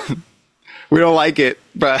 We don't like it,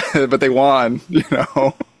 but they won,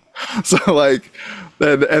 So like,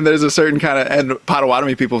 and there's a certain kind of, and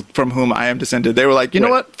Potawatomi people from whom I am descended, they were like, you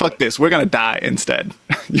know what, fuck this, we're gonna die instead,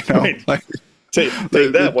 like. Take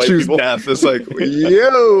that, white choose people. Death. It's like,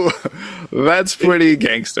 yo, that's pretty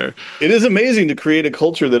gangster. It is amazing to create a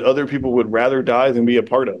culture that other people would rather die than be a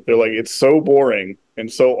part of. They're like, it's so boring and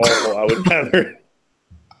so awful. I would rather,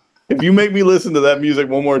 if you make me listen to that music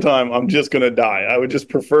one more time, I'm just going to die. I would just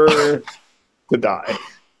prefer to die.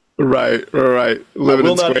 Right. I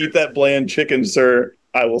will not eat that bland chicken, sir.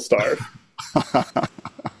 I will starve.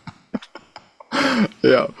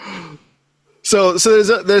 Yeah. So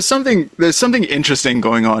there's something interesting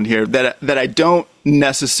going on here that I don't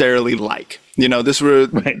necessarily like. This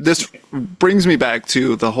brings me back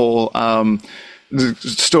to the whole the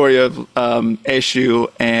story of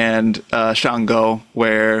Eshu and Shango,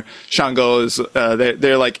 where Shango is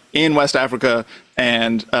they're like in West Africa,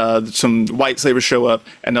 and some white slavers show up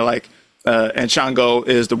and they're like, and Shango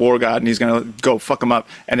is the war god, and he's gonna go fuck him up.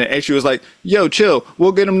 And then Eshu was like, "Yo, chill.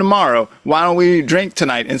 We'll get him tomorrow. Why don't we drink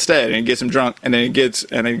tonight instead?" And he gets him drunk, and then he goes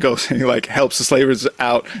and he like helps the slavers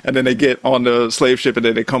out, and then they get on the slave ship, and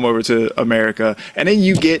then they come over to America, and then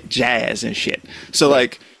you get jazz and shit. So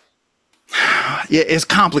like, yeah, it's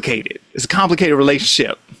complicated. It's a complicated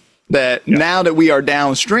relationship. That now that we are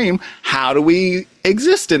downstream, how do we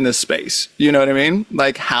exist in this space? You know what I mean?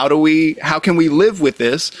 Like, how can we live with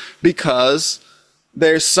this? Because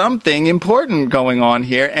there's something important going on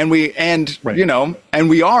here, and we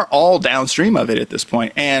are all downstream of it at this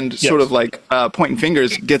point, and sort of like pointing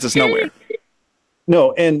fingers gets us nowhere.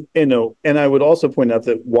 No, and I would also point out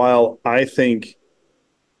that while I think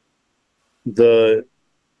the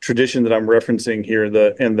tradition that I'm referencing here,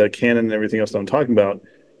 the canon and everything else that I'm talking about,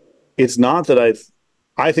 it's not that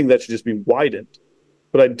I think that should just be widened,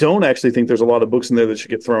 but I don't actually think there's a lot of books in there that should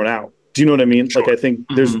get thrown out. Do you know what I mean? Sure. Like, I think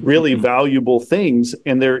there's really valuable things,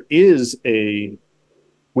 and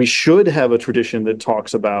we should have a tradition that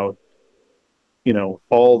talks about,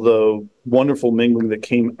 all the wonderful mingling that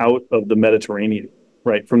came out of the Mediterranean,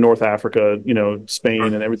 right? From North Africa, Spain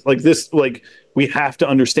and everything like this. Like, we have to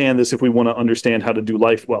understand this if we want to understand how to do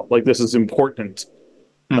life well. Like, this is important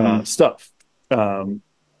stuff.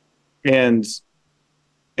 And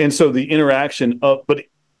so the interaction of,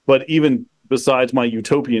 but even besides my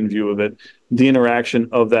utopian view of it, the interaction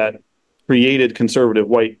of that created conservative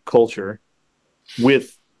white culture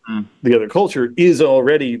with the other culture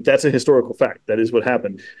that's a historical fact. That is what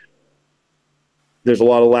happened. There's a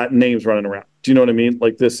lot of Latin names running around. Do you know what I mean?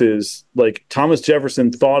 Like, this is like Thomas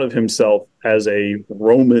Jefferson thought of himself as a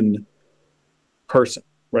Roman person,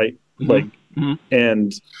 right?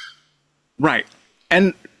 And right.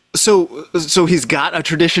 And so he's got a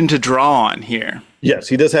tradition to draw on here. Yes,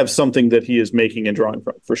 he does have something that he is making and drawing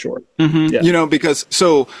from, for sure. Yeah. Because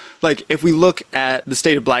like, if we look at the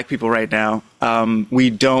state of Black people right now,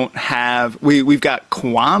 we've got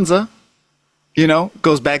Kwanzaa,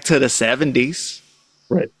 goes back to the 70s.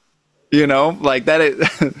 Right. Like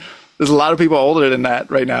that. There's a lot of people older than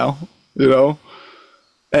that right now,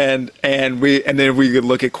 And then we could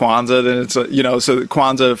look at Kwanzaa. Then it's so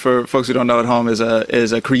Kwanzaa, for folks who don't know at home, is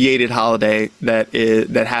a created holiday that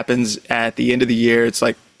happens at the end of the year. It's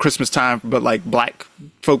like Christmas time, but like Black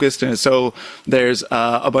focused, and so there's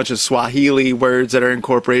a bunch of Swahili words that are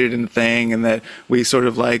incorporated in the thing, and that we sort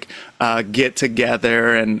of like get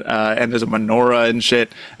together, and there's a menorah and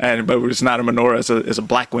shit, but it's not a menorah, it's a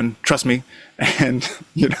Black one, trust me. And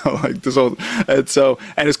like this whole, and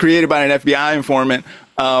it's created by an FBI informant.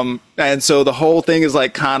 And so the whole thing is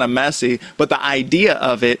like kind of messy, but the idea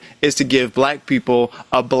of it is to give Black people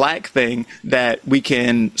a Black thing that we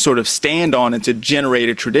can sort of stand on and to generate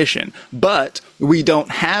a tradition. But we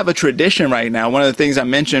don't have a tradition right now. One of the things I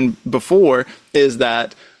mentioned before is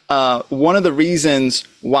that one of the reasons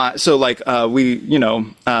why,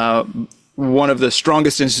 one of the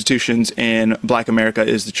strongest institutions in Black America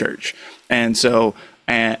is the church. And so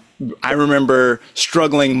I remember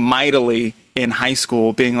struggling mightily in high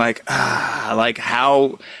school, being like,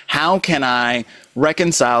 how can I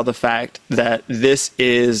reconcile the fact that this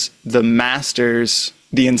is the masters,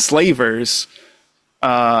 the enslavers'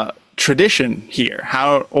 tradition here,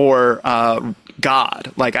 God?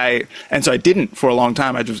 And so I didn't for a long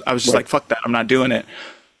time. I was just like, fuck that, I'm not doing it.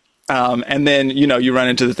 And then, you run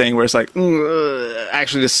into the thing where it's like,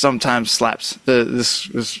 actually, this sometimes slaps. This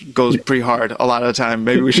goes pretty hard a lot of the time.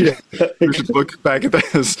 Maybe we should look back at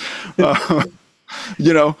this,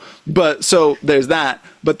 But so there's that.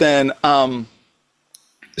 But then,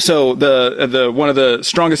 so the one of the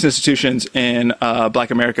strongest institutions in Black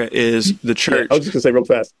America is the church. I was just gonna say real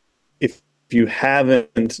fast, if you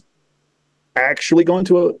haven't actually gone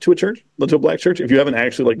to a church, to a Black church, if you haven't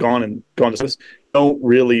actually gone to this, don't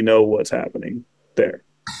really know what's happening there.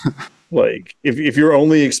 Like, if your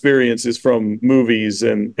only experience is from movies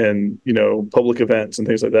and public events and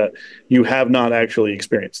things like that, you have not actually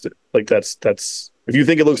experienced it. Like, that's if you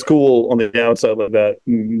think it looks cool on the outside like that,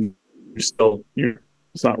 you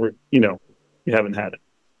haven't had it.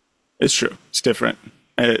 It's true. It's different.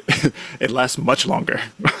 It lasts much longer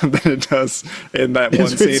than it does in that one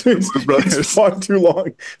scene. It's far too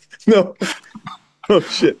long. No. Oh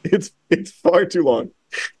shit! It's far too long.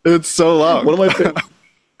 It's so long. One of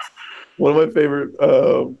my favorite.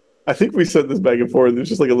 I think we sent this back and forth. It's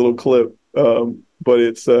just like a little clip, but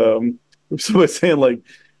it's somebody saying like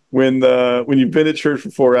when you've been at church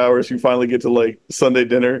for 4 hours, you finally get to like Sunday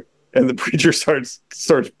dinner, and the preacher starts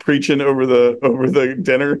preaching over the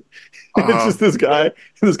dinner. And it's just this guy. And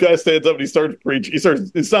this guy stands up and he starts preaching.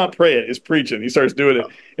 It's not praying, it's preaching. He starts doing it.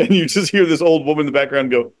 And you just hear this old woman in the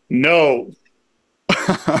background go, "No."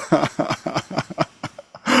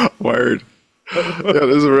 Word. Yeah,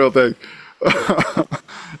 this is a real thing.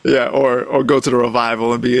 Yeah, or go to the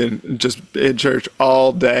revival and be in church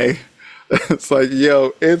all day. It's like,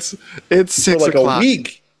 yo, it's 6 like o'clock. A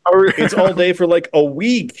week. It's all day for like a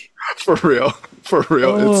week. For real.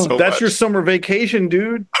 Oh, it's so that's much. Your summer vacation,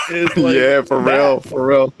 dude. Like yeah, for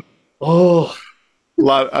real. Oh,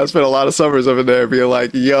 I spent a lot of summers over there being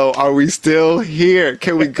like, yo, are we still here?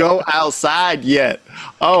 Can we go outside yet?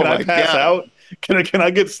 Oh, can I pass out? Can I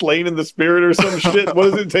get slain in the spirit or some shit?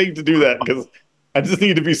 What does it take to do that? Because I just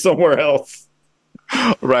need to be somewhere else.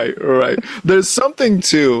 Right. There's something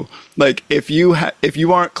too, like if you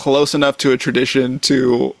aren't close enough to a tradition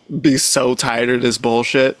to be so tired of this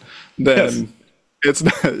bullshit, then it's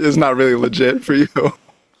not really legit for you.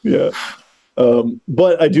 Yeah.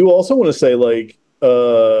 But I do also want to say, like,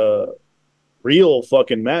 real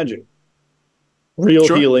fucking magic, real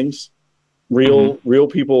healings, real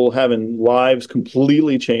people having lives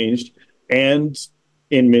completely changed, and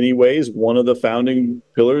in many ways, one of the founding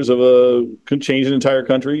pillars of could change an entire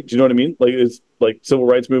country. Do you know what I mean? Like, it's like civil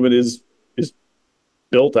rights movement is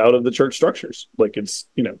built out of the church structures. Like, it's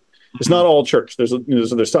it's not all church. There's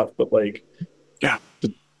other stuff, but like,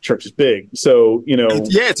 the church is big. So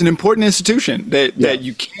it's an important institution that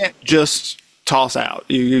you can't just toss out.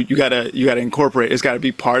 You gotta incorporate. It's got to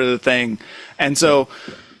be part of the thing. And so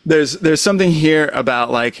there's something here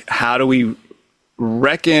about like, how do we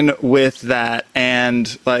reckon with that,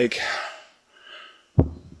 and like,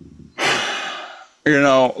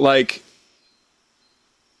 like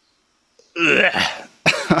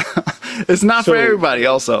it's not for everybody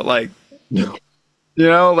also, like,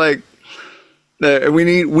 like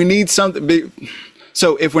we need something big.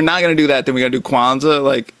 So if we're not going to do that, then we got to do Kwanzaa,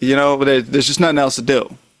 like, there's just nothing else to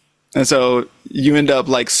do. And so you end up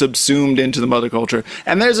like subsumed into the mother culture.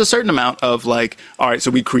 And there's a certain amount of like, all right, so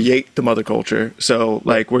we create the mother culture. So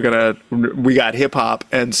like, we got hip hop,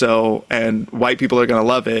 and white people are going to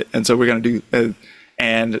love it. And so we're going to do,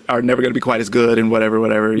 and are never going to be quite as good, and whatever,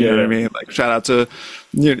 you know what I mean? Like, shout out to,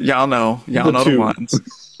 y'all know the ones.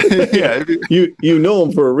 Yeah, you know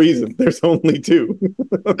them for a reason. There's only two.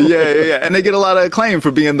 yeah. And they get a lot of acclaim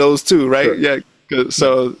for being those two, right? Sure. Yeah.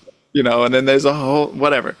 So, and then there's a whole,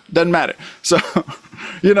 whatever, doesn't matter. So,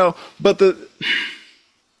 but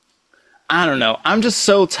I don't know. I'm just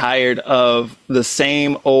so tired of the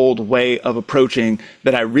same old way of approaching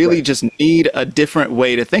that I really just need a different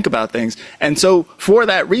way to think about things. And so for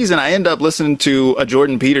that reason, I end up listening to a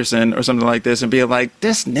Jordan Peterson or something like this and being like,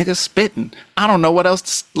 this nigga spitting. I don't know what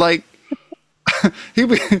else to, like, he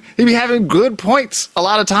be having good points a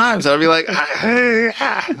lot of times. I'd be like, hey,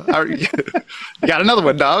 you got another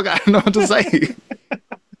one, dog. I don't know what to say.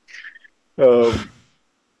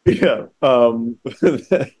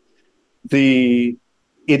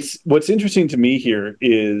 What's interesting to me here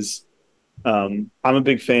is I'm a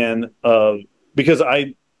big fan of, because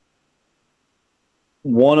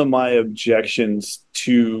one of my objections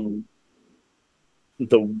to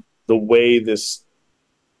the way this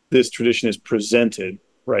tradition is presented,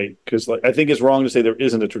 right? Because like, I think it's wrong to say there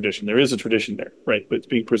isn't a tradition. There is a tradition there, right? But it's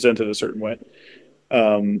being presented a certain way.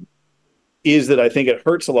 Is that I think it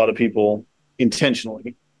hurts a lot of people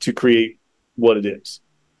intentionally to create what it is,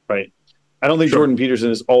 right? I don't think Jordan Peterson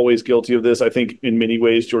is always guilty of this. I think in many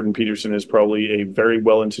ways, Jordan Peterson is probably a very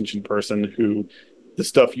well-intentioned person who, the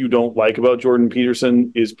stuff you don't like about Jordan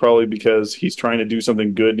Peterson is probably because he's trying to do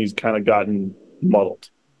something good and he's kind of gotten muddled,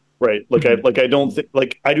 right? Like, I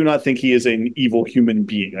do not think he is an evil human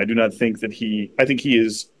being. I do not think that I think he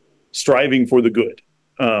is striving for the good.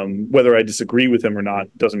 Whether I disagree with him or not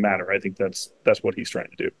doesn't matter. I think that's what he's trying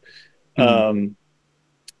to do.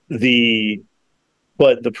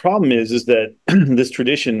 But the problem is that this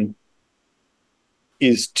tradition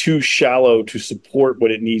is too shallow to support what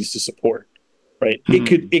it needs to support, right?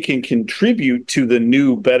 It can contribute to the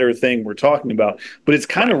new, better thing we're talking about, but it's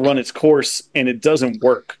kind of run its course and it doesn't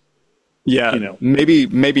work. Yeah, maybe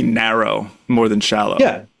narrow more than shallow.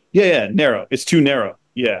 Yeah, narrow. It's too narrow.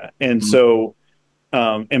 Yeah, and so,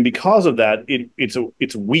 and because of that,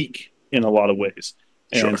 it's weak in a lot of ways.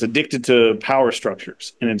 And it's addicted to power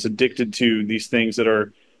structures, and it's addicted to these things that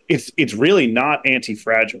are. It's really not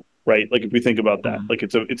anti-fragile, right? Like if we think about that, like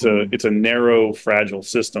it's a narrow, fragile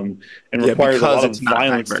system, and requires a lot of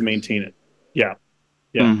violence to maintain it. Yeah.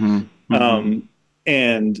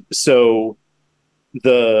 And so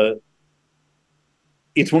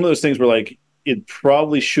it's one of those things where like it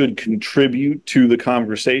probably should contribute to the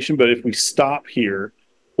conversation. But if we stop here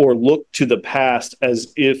or look to the past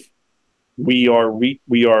as if we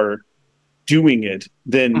are doing it,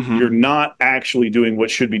 then you're not actually doing what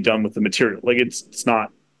should be done with the material. Like it's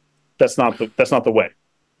not. That's not the way.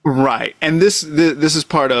 Right. And this is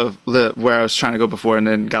part of where I was trying to go before and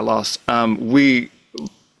then got lost. We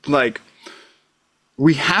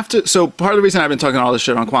have to. So part of the reason I've been talking all this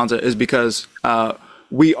shit on Kwanzaa is because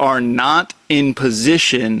we are not in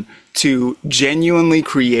position to genuinely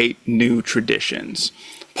create new traditions.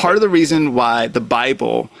 Part of the reason why the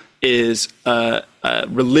Bible is a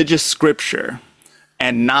religious scripture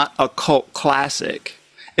and not a cult classic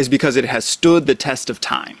is because it has stood the test of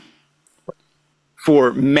time.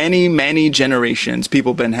 For many, many generations,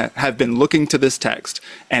 people have been looking to this text,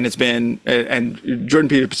 and it's been. And Jordan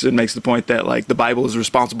Peterson makes the point that like the Bible is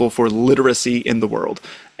responsible for literacy in the world,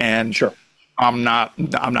 and sure, I'm not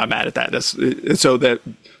mad at that. So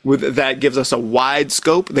that gives us a wide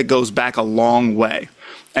scope that goes back a long way,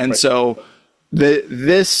 and so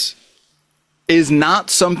this is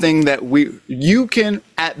not something that you can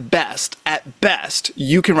at best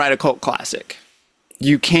you can write a cult classic.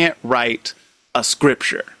 You can't write a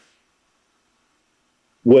scripture.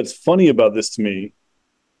 What's funny about this to me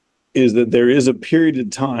is that there is a period of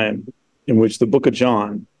time in which the Book of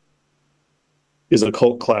John is a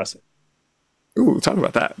cult classic. Ooh, talk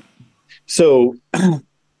about that. So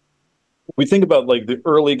we think about like the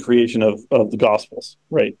early creation of the Gospels,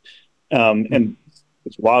 right? And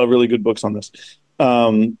there's a lot of really good books on this.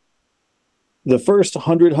 The first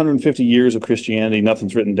 150 years of Christianity,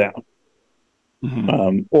 nothing's written down.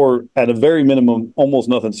 Or at a very minimum, almost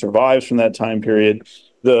nothing survives from that time period.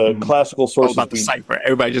 The classical sources all about the cipher.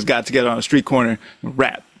 Everybody just got together on a street corner and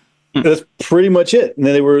rap. That's pretty much it. And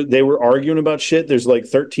then they were arguing about shit. There's like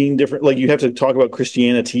 13 different, like you have to talk about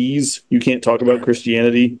Christianities. You can't talk about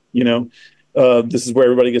Christianity, you know. This is where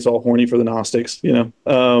everybody gets all horny for the Gnostics, you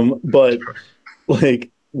know. But like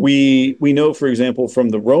we know, for example, from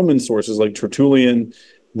the Roman sources like Tertullian,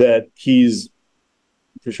 that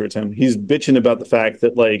pretty sure it's him. He's bitching about the fact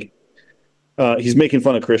that like he's making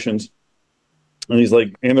fun of Christians, and he's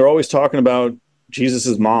like, and they're always talking about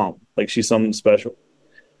Jesus's mom, like she's something special.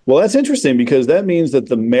 Well, that's interesting because that means that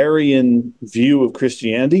the Marian view of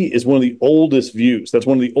Christianity is one of the oldest views. That's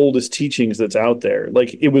one of the oldest teachings that's out there.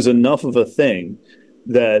 Like it was enough of a thing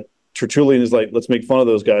that Tertullian is like, let's make fun of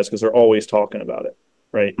those guys because they're always talking about it,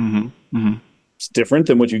 right? It's different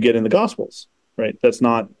than what you get in the Gospels, right? That's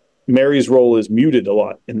not. Mary's role is muted a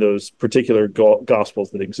lot in those particular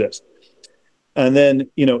gospels that exist. And then,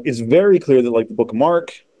 you know, it's very clear that like the Book of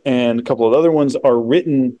Mark and a couple of other ones are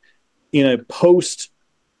written in a post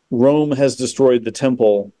Rome has destroyed the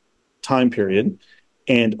temple time period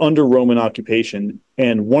and under Roman occupation.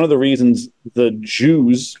 And one of the reasons the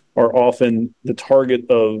Jews are often the target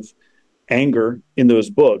of anger in those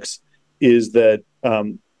books is that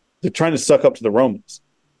they're trying to suck up to the Romans,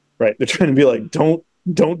 right? They're trying to be like, don't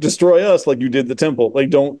destroy us like you did the temple. Like,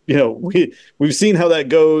 don't, you know, we've seen how that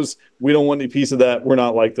goes. We don't want any piece of that. We're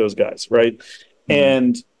not like those guys, right?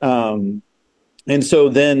 And so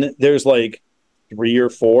then there's like 3 or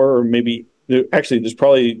 4, or maybe actually there's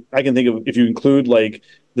probably, I can think of, if you include like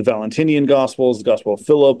the Valentinian Gospels, the Gospel of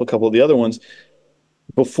Philip, a couple of the other ones,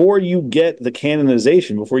 before you get the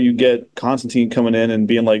canonization, before you get Constantine coming in and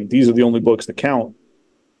being like, these are the only books that count,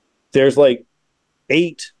 there's like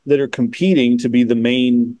 8 that are competing to be the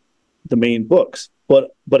main books,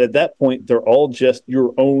 but at that point they're all just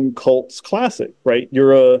your own cult's classic, right?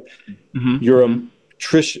 You're a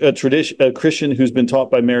Christian who's been taught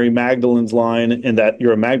by Mary Magdalene's line, and that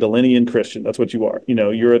you're a Magdalenian Christian. That's what you are. You know,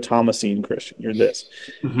 you're a Thomasine Christian. You're this,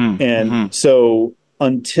 so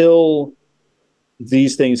until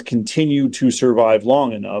these things continue to survive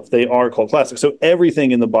long enough, they are cult classics. So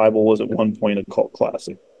everything in the Bible was at one point a cult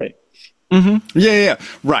classic, right? Yeah.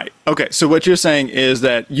 Right. Okay. So what you're saying is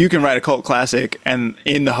that you can write a cult classic and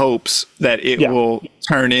in the hopes that it will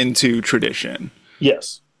turn into tradition.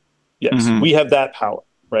 Yes. We have that power,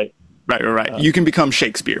 right? Right. You can become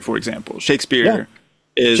Shakespeare, for example. Shakespeare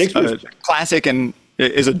is a classic and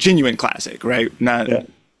is a genuine classic, right? Not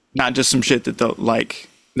just some shit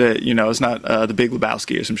that you know, it's not The Big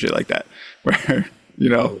Lebowski or some shit like that. Where, you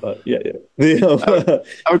know,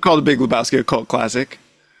 I would call The Big Lebowski a cult classic.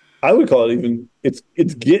 I would call it even it's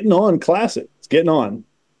getting on classic. It's getting on.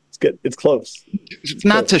 It's close. It's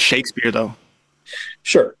not close to Shakespeare though.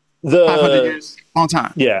 Sure. 500 years, long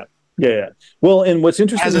time. Yeah. Well, and what's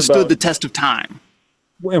interesting hasn't stood the test of time.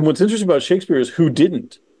 And what's interesting about Shakespeare is who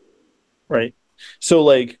didn't, right? So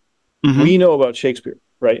like we know about Shakespeare,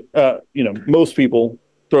 right? You know, most people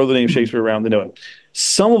throw the name Shakespeare around, they know it.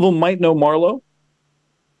 Some of them might know Marlowe.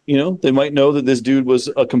 You know, they might know that this dude was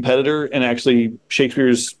a competitor and actually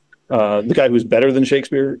Shakespeare's the guy who's better than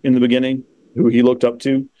Shakespeare in the beginning, who he looked up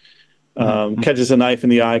to, catches a knife in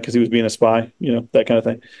the eye because he was being a spy, you know, that kind of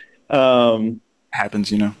thing.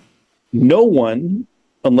 Happens, you know. No one,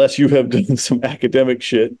 unless you have done some academic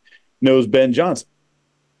shit, knows Ben Jonson.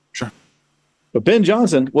 Sure. But Ben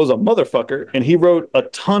Jonson was a motherfucker, and he wrote a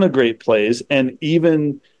ton of great plays, and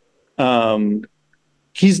even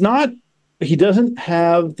he doesn't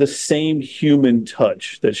have the same human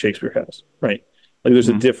touch that Shakespeare has, right? Like there's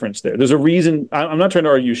a difference there. There's a reason. I'm not trying to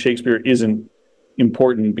argue Shakespeare isn't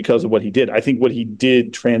important because of what he did. I think what he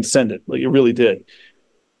did transcended. Like it really did.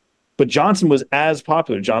 But Jonson was as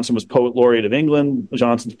popular. Jonson was Poet Laureate of England.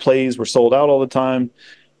 Jonson's plays were sold out all the time.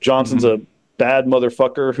 Jonson's a bad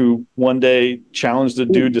motherfucker who one day challenged a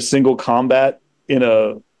dude to single combat in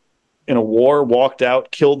a war, walked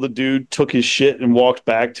out, killed the dude, took his shit, and walked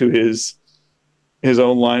back to his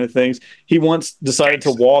own line of things. He once decided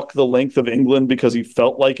to walk the length of England because he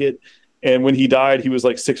felt like it. And when he died, he was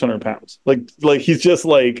like 600 pounds. Like he's just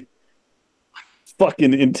like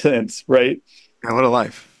fucking intense, right? Yeah, what a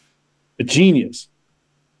life. A genius.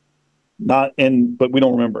 But we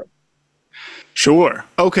don't remember it. Sure.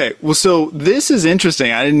 Okay. Well, so this is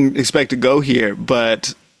interesting. I didn't expect to go here,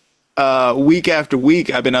 but week after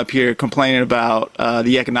week, I've been up here complaining about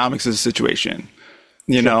the economics of the situation,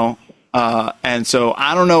 you know? And so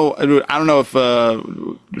I don't know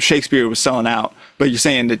if Shakespeare was selling out, but you're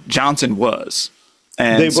saying that Jonson was.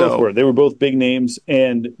 And they both were. They were both big names.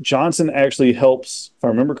 And Jonson actually helps, if I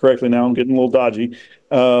remember correctly now, I'm getting a little dodgy.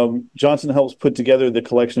 Jonson helps put together the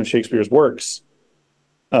collection of Shakespeare's works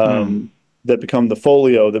that become the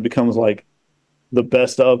folio, that becomes like the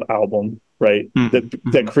best of album, right?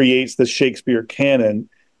 That creates the Shakespeare canon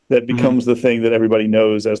that becomes the thing that everybody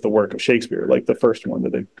knows as the work of Shakespeare, like the first one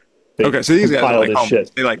that they okay, so these guys are like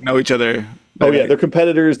shit. They like know each other. They're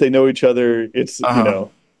competitors. They know each other. It's you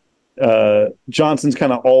know, Jonson's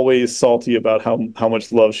kind of always salty about how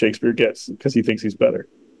much love Shakespeare gets because he thinks he's better.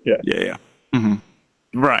 Yeah.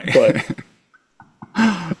 Right.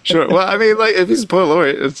 But sure. Well, I mean, like if he's a poet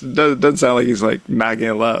laureate, it doesn't sound like he's like not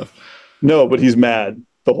getting love. No, but he's mad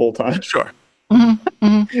the whole time. Sure.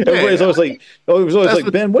 Everybody's always like,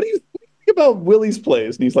 Ben, what do you think about Willie's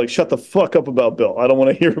plays? And he's like, shut the fuck up about Bill. I don't want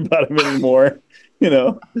to hear about him anymore. You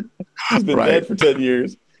know, he's been dead for 10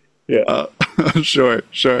 years. Yeah. Sure.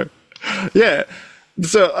 Yeah.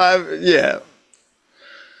 So,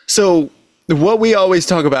 So what we always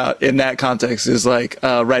talk about in that context is like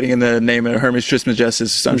writing in the name of Hermes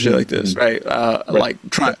Trismegistus, some shit like this, right?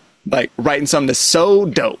 Like writing something that's so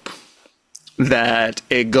dope that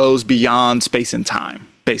it goes beyond space and time,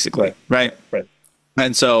 basically, right?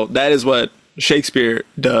 And so that is what Shakespeare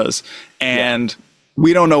does, and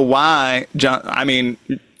we don't know why.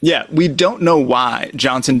 We don't know why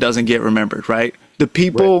Jonson doesn't get remembered, right? The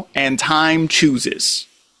people and time chooses.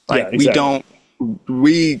 Like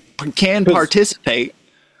we can participate,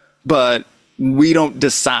 but we don't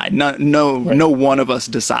decide. No one of us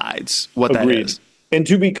decides what that is. And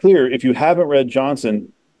to be clear, if you haven't read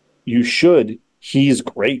Jonson, you should. He's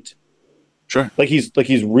great. Sure. Like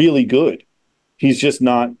he's really good. He's just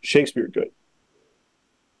not Shakespeare good.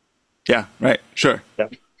 Yeah, right. Sure. Yeah.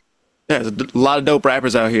 There's a lot of dope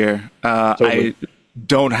rappers out here. I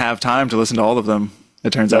don't have time to listen to all of them,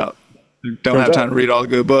 it turns out. Don't have time to read all the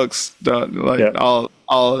good books. All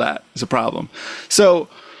of that is a problem. So,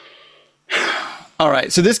 all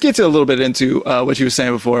right. So this gets a little bit into what you were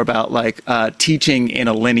saying before about like teaching in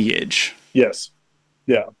a lineage. Yes.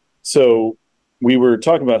 Yeah. So we were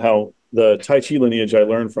talking about how the Tai Chi lineage I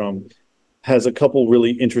learned from has a couple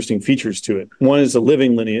really interesting features to it. One is a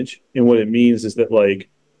living lineage, and what it means is that like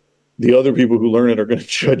the other people who learn it are going to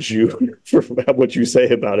judge you for what you say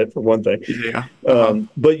about it, for one thing. Yeah.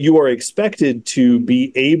 But you are expected to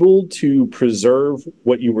be able to preserve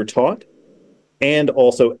what you were taught and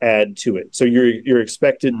also add to it. So you're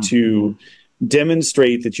expected to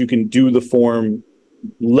demonstrate that you can do the form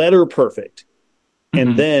letter perfect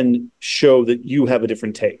and then show that you have a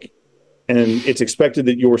different take. And it's expected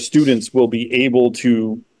that your students will be able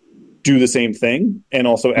to do the same thing and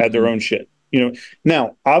also add their own shit. You know,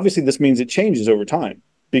 now obviously this means it changes over time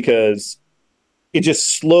because it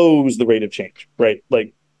just slows the rate of change, right?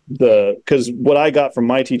 Like because what I got from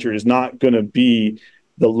my teacher is not going to be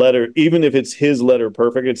the letter, even if it's his letter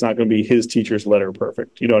perfect, it's not going to be his teacher's letter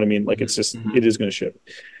perfect. You know what I mean? Like it's just, it is going to shift.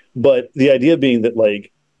 But the idea being that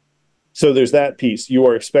like, so there's that piece. You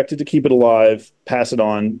are expected to keep it alive, pass it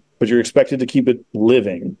on, but you're expected to keep it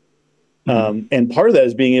living. And part of that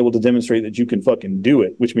is being able to demonstrate that you can fucking do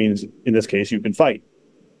it, which means in this case, you can fight,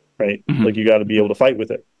 right? Like you got to be able to fight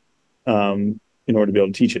with it in order to be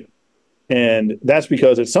able to teach it. And that's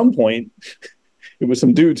because at some point it was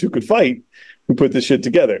some dudes who could fight who put this shit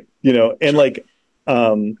together, you know, and like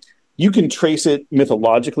you can trace it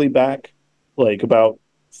mythologically back like about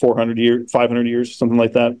 400 years, 500 years, something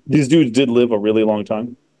like that. These dudes did live a really long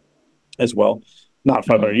time as well. Not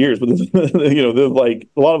 500 years, but you know, they're like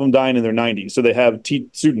a lot of them dying in their 90s. So they have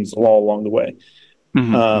students all along the way.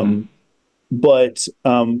 But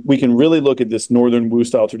we can really look at this Northern Wu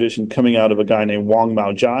style tradition coming out of a guy named Wang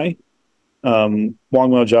Maojai. Wang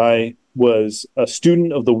Maojai was a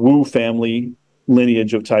student of the Wu family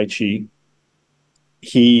lineage of Tai Chi.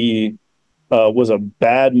 He was a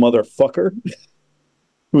bad motherfucker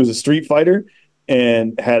who was a street fighter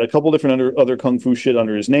and had a couple different other kung fu shit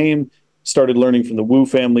under his name. Started learning from the Wu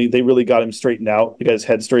family. They really got him straightened out. He got his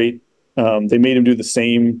head straight. They made him do the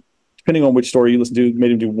same, depending on which story you listen to,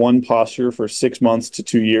 made him do one posture for 6 months to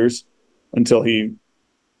 2 years until he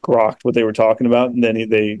grokked what they were talking about. And then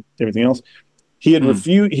they everything else. He had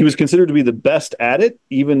refused. He was considered to be the best at it,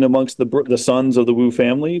 even amongst the sons of the Wu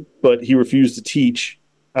family, but he refused to teach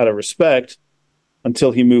out of respect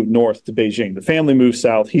until he moved north to Beijing. The family moves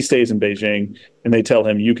south. He stays in Beijing, and they tell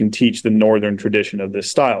him, you can teach the northern tradition of this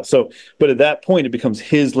style. So, but at that point, it becomes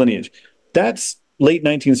his lineage. That's late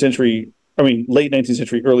 19th century, early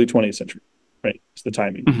 20th century, right? It's the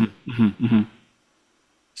timing.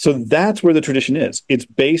 So that's where the tradition is. It's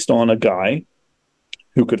based on a guy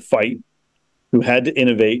who could fight, who had to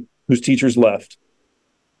innovate, whose teachers left,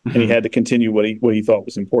 and he had to continue what he thought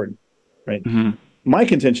was important, right? My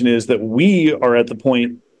contention is that we're not at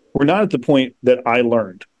the point that I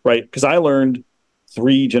learned, right? Because I learned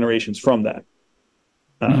 3 generations from that.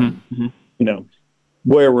 You know,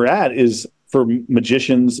 where we're at is for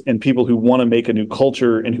magicians and people who want to make a new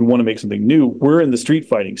culture and who want to make something new. We're in the street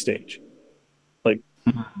fighting stage. Like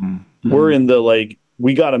we're in the, like,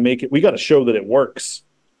 we got to make it, we got to show that it works.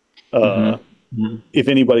 If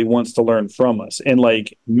anybody wants to learn from us, and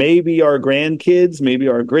like maybe our grandkids, maybe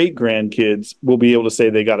our great grandkids will be able to say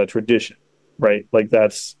they got a tradition, right? Like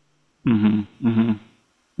that's,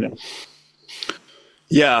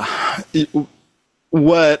 yeah.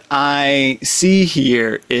 What I see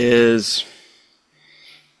here is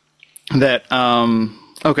that,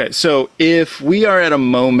 okay, so if we are at a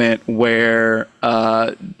moment where,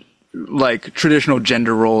 like traditional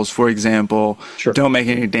gender roles, for example, don't make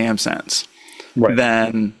any damn sense. Right.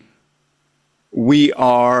 Then we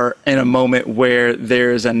are in a moment where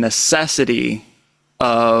there's a necessity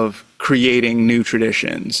of creating new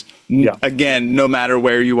traditions. Again, no matter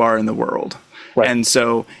where you are in the world. Right. And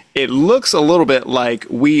so it looks a little bit like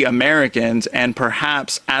we Americans, and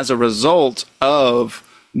perhaps as a result of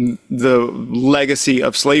the legacy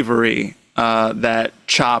of slavery that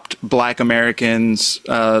chopped Black Americans'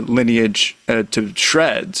 lineage to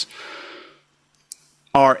shreds,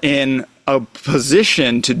 are in a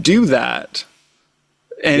position to do that.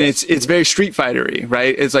 And it's very Street Fighter-y,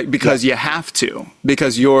 right? It's like, because you have to,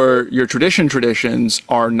 because your traditions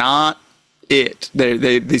are not it.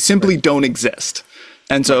 They simply don't exist.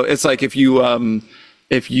 And so it's like if you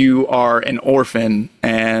are an orphan,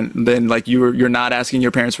 and then like you're not asking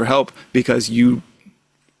your parents for help because you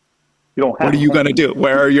don't have, what are you going to do?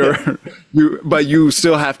 Where are your but you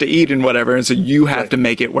still have to eat and whatever, and so you have to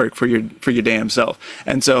make it work for your damn self.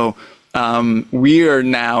 And so we are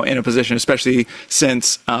now in a position, especially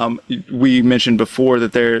since we mentioned before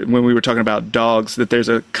that when we were talking about dogs, that there's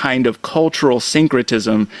a kind of cultural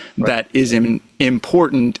syncretism that is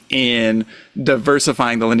important in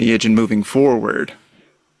diversifying the lineage and moving forward.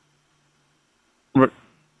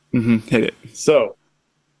 Hit it. So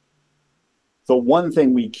the one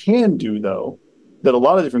thing we can do, though, that a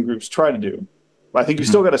lot of different groups try to do, I think you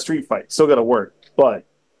still got to street fight, still got to work. But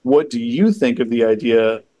what do you think of the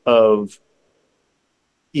idea of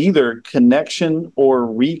either connection or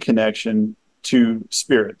reconnection to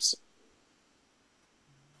spirits?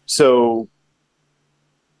 So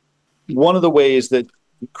one of the ways that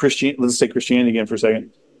let's say Christianity again for a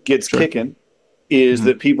second, gets kicking is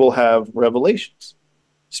that people have revelations.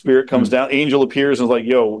 Spirit comes down, angel appears and is like,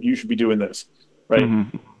 yo, you should be doing this, right?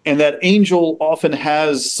 And that angel often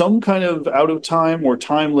has some kind of out of time or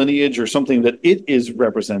time lineage or something that it is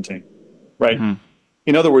representing, right?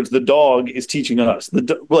 In other words, the dog is teaching us.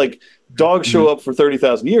 Dogs show up for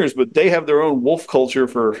 30,000 years, but they have their own wolf culture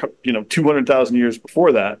for 200,000 years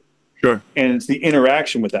before that. And it's the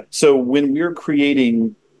interaction with that. So when we're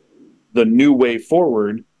creating the new way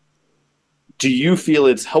forward, do you feel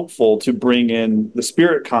it's helpful to bring in the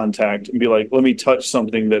spirit contact and be like, let me touch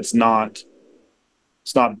something that's not,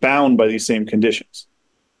 it's not bound by these same conditions?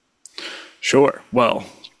 Sure. Well,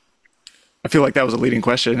 I feel like that was a leading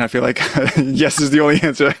question. I feel like yes is the only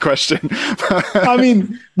answer to that question. I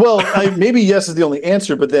mean, well, maybe yes is the only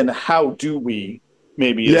answer, but then how do we?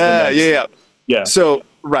 Maybe is the next. Yeah. So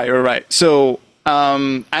right. So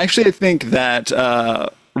actually, I think that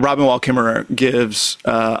Robin Wall Kimmerer gives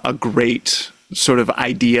a great sort of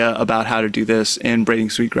idea about how to do this in braiding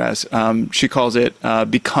sweetgrass. She calls it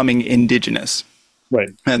becoming indigenous. Right.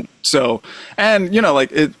 And so, and you know,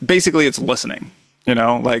 like basically it's listening, you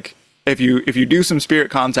know, like if you do some spirit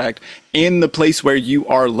contact in the place where you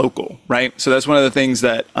are local, right? So that's one of the things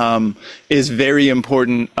that is very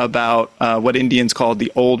important about what Indians called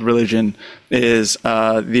the old religion is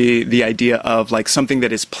the idea of like something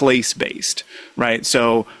that is place based, right?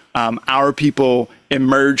 So our people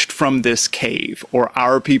emerged from this cave, or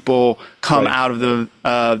our people come out of the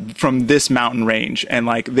from this mountain range, and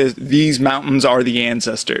like these mountains are the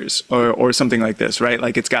ancestors, or something like this, right?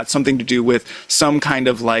 Like it's got something to do with some kind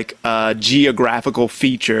of like geographical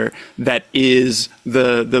feature that is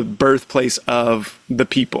the birthplace of the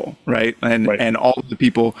people, right? And all of the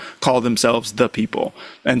people call themselves the people,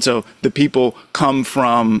 and so the people come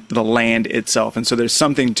from the land itself, and so there's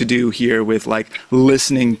something to do here with like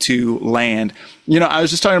listening to land. You know, I was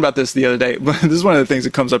just talking about this the other day. This is one of the things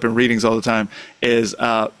that comes up in readings all the time is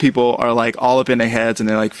people are like all up in their heads and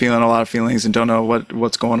they're like feeling a lot of feelings and don't know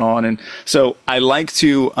what's going on. And so I like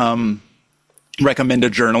to recommend a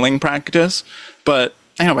journaling practice, but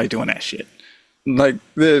ain't nobody doing that shit. Like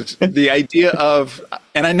the idea of,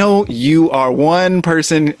 and I know you are one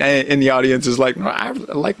person in the audience is like, I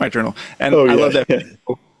like my journal, and I love that. Yeah.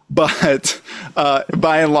 But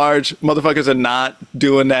by and large, motherfuckers are not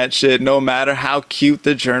doing that shit, no matter how cute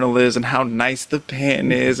the journal is and how nice the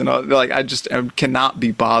pen is. And all, like, I cannot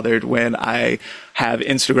be bothered when I have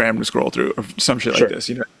Instagram to scroll through or some shit like this,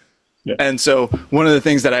 you know? Yeah. And so one of the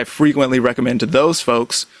things that I frequently recommend to those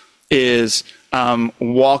folks is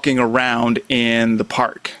walking around in the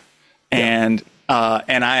park. And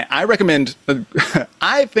I recommend,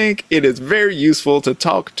 I think it is very useful to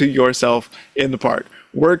talk to yourself in the park.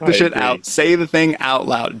 Work the shit out. Say the thing out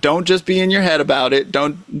loud. Don't just be in your head about it.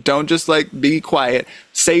 Don't just like be quiet.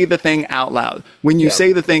 Say the thing out loud. When you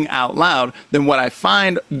say the thing out loud, then what I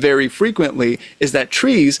find very frequently is that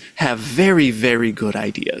trees have very, very good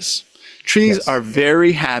ideas. Trees are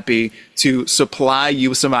very happy to supply you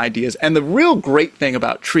with some ideas. And the real great thing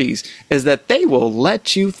about trees is that they will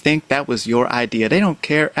let you think that was your idea. They don't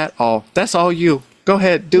care at all. That's all you. Go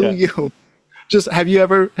ahead, do you. Just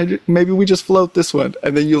maybe we just float this one,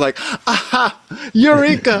 and then you're like, aha,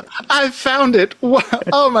 eureka, I found it. Wow.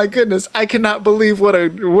 Oh my goodness, I cannot believe what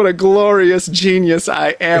a glorious genius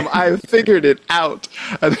I am. I figured it out.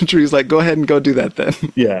 And the tree's like, go ahead and go do that then.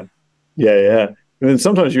 Yeah. And then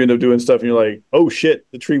sometimes you end up doing stuff and you're like, oh shit,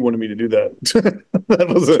 the tree wanted me to do that. That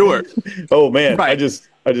was oh man, I just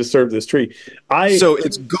served this tree. So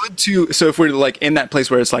it's good to, so if we're like in that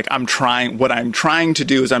place where it's like, what I'm trying to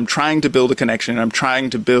do is I'm trying to build a connection. I'm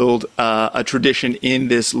trying to build a tradition in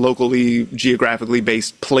this locally, geographically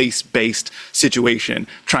based, place-based situation,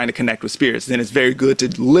 trying to connect with spirits. Then it's very good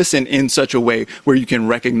to listen in such a way where you can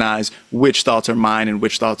recognize which thoughts are mine and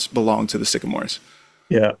which thoughts belong to the sycamores.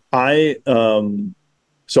 Yeah, I've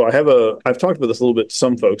talked about this a little bit to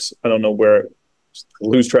some folks. I don't know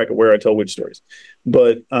lose track of where I tell which stories.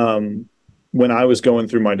 But when I was going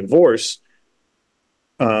through my divorce,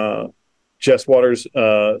 Jess Waters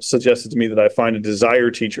suggested to me that I find a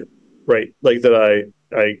desire teacher, right? Like that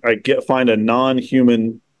I find a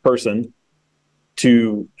non-human person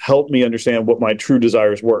to help me understand what my true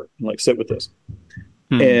desires were and like sit with this.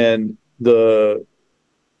 And the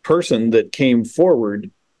person that came forward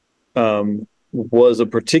was a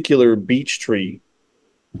particular beech tree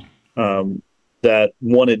that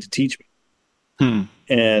wanted to teach me.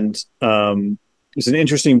 And it's an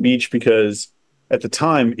interesting beech because at the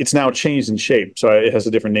time, it's now changed in shape, so it has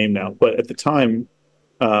a different name now. But at the time,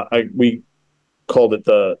 we called it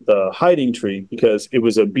the hiding tree because it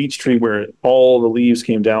was a beech tree where all the leaves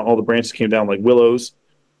came down, all the branches came down like willows.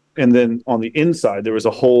 And then on the inside, there was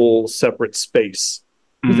a whole separate space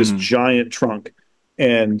with this giant trunk.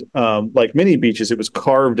 And like many beaches, it was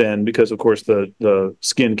carved in because, of course, the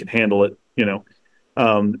skin can handle it, you know.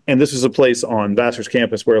 And this was a place on Vassar's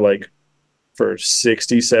campus where, like, for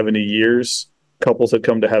 60, 70 years, couples had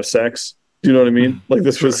come to have sex. Do you know what I mean? Like,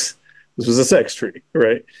 this was a sex tree,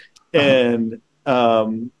 right? And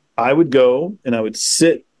I would go and I would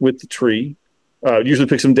sit with the tree Usually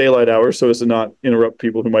pick some daylight hours so as to not interrupt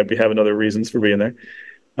people who might be having other reasons for being there.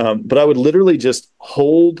 But I would literally just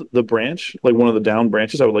hold the branch, like one of the down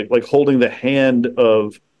branches. I would like holding the hand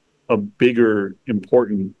of a bigger,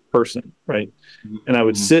 important person, right? And I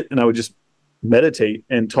would sit and I would just meditate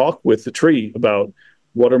and talk with the tree about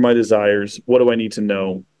what are my desires, what do I need to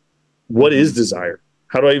know, what is desire,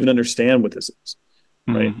 how do I even understand what this is,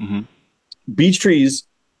 right? Beech trees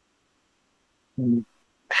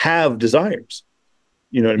have desires,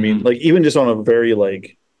 you know what I mean? Like even just on a very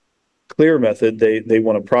like clear method, they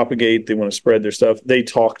want to propagate, they want to spread their stuff, they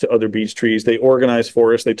talk to other beech trees, they organize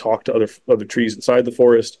forests, they talk to other trees inside the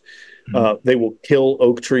forest. They will kill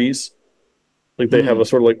oak trees, like they have a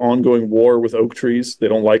sort of like ongoing war with oak trees. They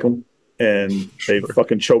don't like them and they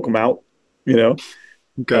fucking choke them out, you know.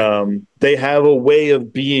 They have a way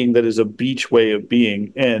of being that is a beech way of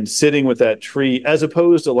being, and sitting with that tree as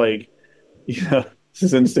opposed to like, you know,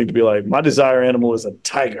 this instinct to be like, my desire animal is a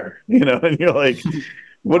tiger, you know, and you're like,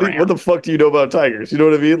 what the fuck do you know about tigers? You know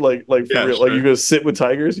what I mean? Like for real, like you go sit with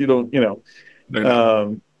tigers, you don't, you know.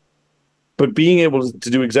 But being able to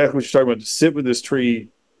do exactly what you're talking about, to sit with this tree,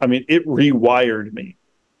 I mean, it rewired me,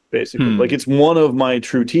 basically. Like it's one of my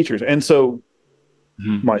true teachers. And so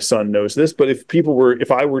my son knows this, but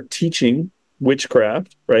if I were teaching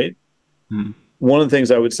witchcraft, right? One of the things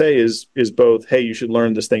I would say is both, hey, you should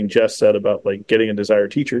learn this thing Jess said about like getting a desired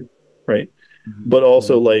teacher, right? But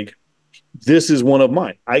also like, this is one of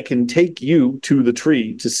mine. I can take you to the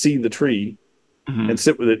tree to see the tree and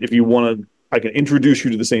sit with it. If you want to, I can introduce you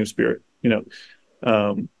to the same spirit, you know.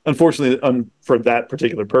 Unfortunately, for that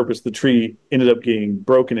particular purpose, the tree ended up getting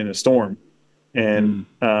broken in a storm, and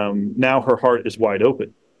now her heart is wide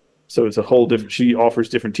open. So it's a whole different. She offers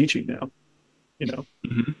different teaching now, you know.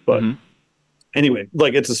 But anyway,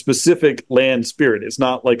 like it's a specific land spirit. It's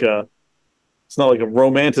not like a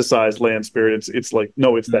romanticized land spirit. It's like,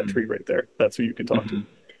 no, it's that tree right there. That's who you can talk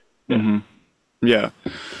to. Yeah.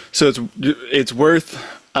 So it's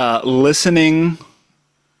worth listening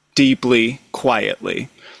deeply, quietly,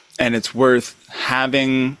 and it's worth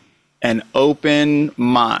having an open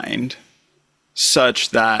mind such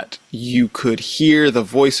that you could hear the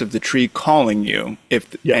voice of the tree calling you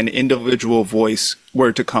if an individual voice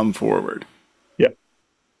were to come forward.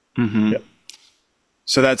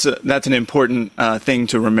 So that's an important thing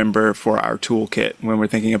to remember for our toolkit when we're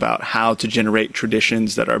thinking about how to generate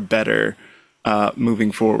traditions that are better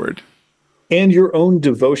moving forward. And your own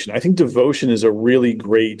devotion. I think devotion is a really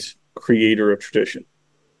great creator of tradition.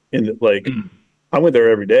 In that, like, I went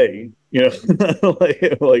there every day. You know,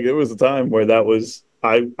 like there was a time where that was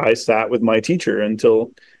I sat with my teacher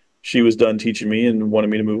until she was done teaching me and wanted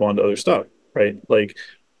me to move on to other stuff. Right, like.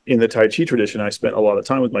 In the Tai Chi tradition, I spent a lot of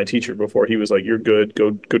time with my teacher before he was like, you're good, go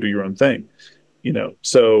do your own thing, you know?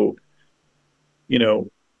 So, you know,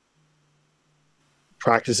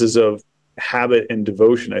 practices of habit and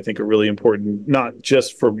devotion, I think are really important, not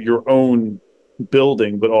just for your own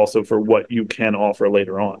building, but also for what you can offer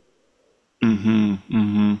later on.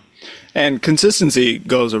 And consistency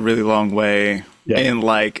goes a really long way in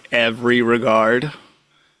like every regard.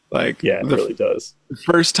 Like, yeah, it really does.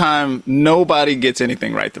 First time, nobody gets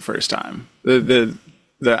anything right the first time.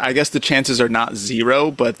 I guess the chances are not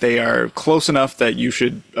zero, but they are close enough that you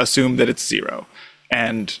should assume that it's zero.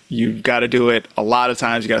 And you've got to do it a lot of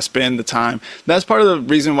times. You got to spend the time. That's part of the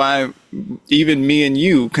reason why even me and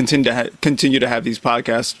you continue to have these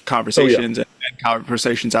podcast conversations and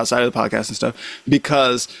conversations outside of the podcast and stuff,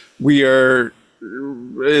 because we're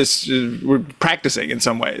practicing in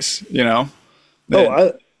some ways, you know?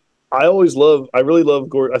 I really love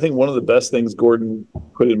Gordon. I think one of the best things Gordon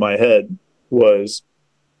put in my head was,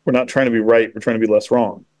 we're not trying to be right, we're trying to be less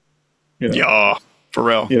wrong. You know? Yeah, for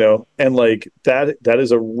real. You know, and like that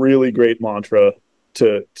is a really great mantra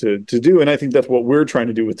to do. And I think that's what we're trying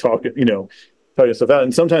to do with talking stuff out.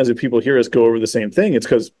 And sometimes if people hear us go over the same thing, it's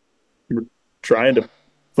because we're trying to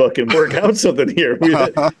fucking work out something here.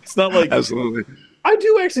 It's not like, absolutely. I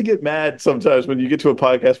do actually get mad sometimes when you get to a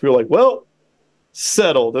podcast, people are like, well,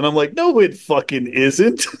 settled, and I'm like, no, it fucking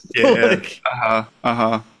isn't. Like, you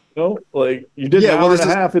know, like you did an hour and a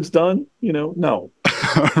half, it's done. You know, no.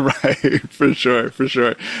 Right, for sure.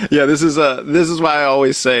 Yeah, this is why I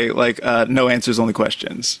always say like no answers, only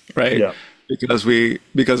questions, right? Yeah.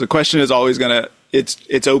 Because a question is always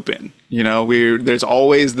it's open, you know, there's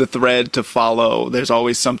always the thread to follow. There's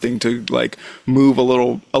always something to like move a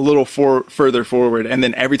little further forward. And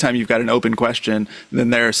then every time you've got an open question, then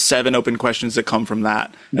there are 7 open questions that come from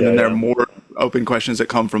that. And then there are more open questions that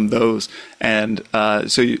come from those. And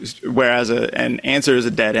whereas an answer is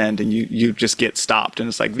a dead end and you just get stopped and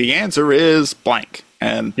it's like, the answer is blank.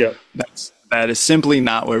 And That is simply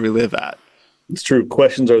not where we live at. It's true.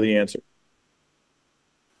 Questions are the answer.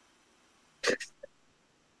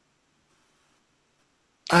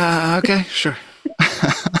 Okay, sure.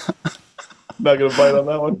 Not gonna bite on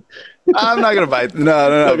that one. I'm not gonna bite.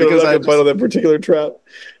 No, Because I bite on that particular trap.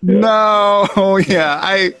 Yeah. No, yeah,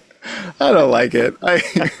 I don't like it.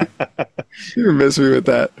 You miss me with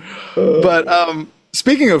that. But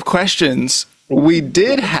speaking of questions, we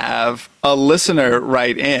did have a listener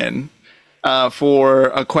write in for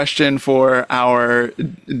a question for our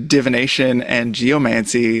divination and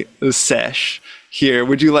geomancy sesh here.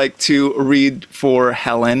 Would you like to read for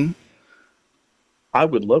Helen? I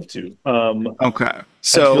would love to. Okay.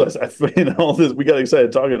 So in all this, we got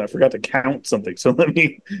excited talking. I forgot to count something. So let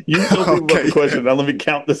me. You tell me about the question. Now let me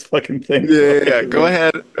count this fucking thing. Yeah. Go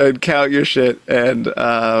ahead and count your shit, and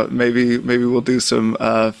maybe we'll do some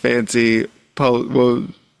fancy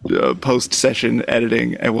post session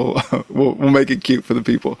editing, and we'll make it cute for the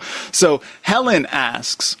people. So Helen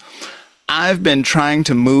asks, "I've been trying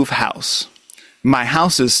to move house. My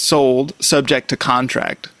house is sold, subject to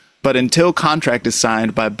contract. But until contract is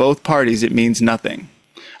signed by both parties, it means nothing.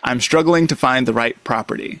 I'm struggling to find the right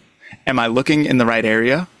property. Am I looking in the right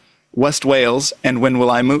area? West Wales, and when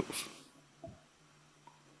will I move?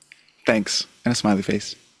 Thanks. And a smiley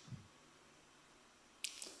face.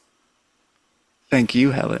 Thank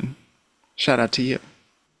you, Helen. Shout out to you.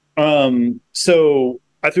 So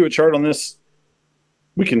I threw a chart on this.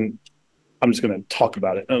 I'm just going to talk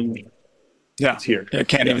about it. Yeah. It's here. I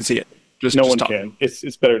can't even see it. No one can.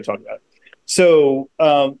 It's better to talk about it. So,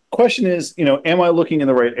 question is, am I looking in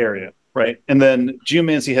the right area, right? And then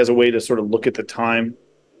geomancy has a way to sort of look at the time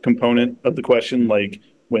component of the question, like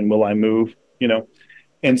when will I move,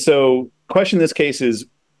 And so, question in this case is,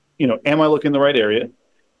 am I looking in the right area?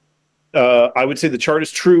 I would say the chart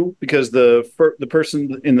is true because the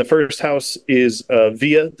person in the first house is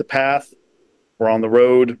via the path. We're on the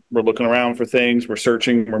road. We're looking around for things. We're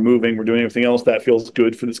searching. We're moving. We're doing everything else. That feels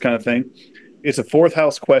good for this kind of thing. It's a fourth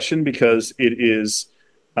house question because it is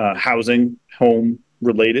housing, home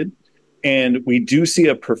related. And we do see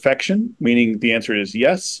a perfection, meaning the answer is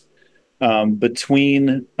yes,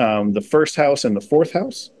 between the first house and the fourth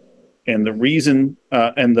house. And the reason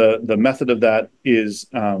and the method of that is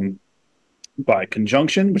by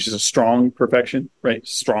conjunction, which is a strong perfection, right?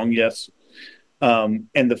 Strong yes. And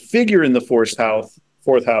the figure in the fourth house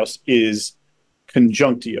is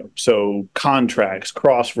conjunctio. So contracts,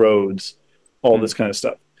 crossroads, all this kind of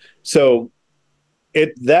stuff. So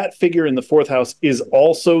that figure in the fourth house is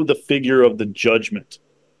also the figure of the judgment,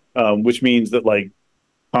 which means that like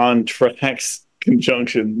contracts,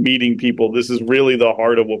 conjunction, meeting people, this is really the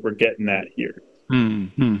heart of what we're getting at here.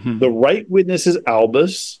 The right witness is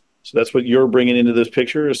albus. So that's what you're bringing into this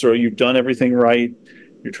picture. So you've done everything right.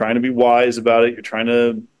 You're trying to be wise about it. You're trying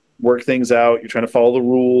to work things out. You're trying to follow the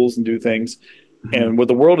rules and do things. And what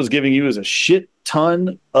the world is giving you is a shit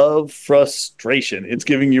ton of frustration. It's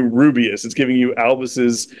giving you Rubius. It's giving you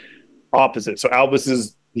Albus's opposite. So Albus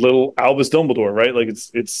is little Albus Dumbledore, right? Like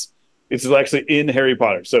it's actually in Harry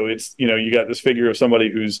Potter. So it's, you got this figure of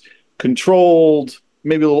somebody who's controlled,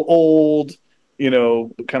 maybe a little old,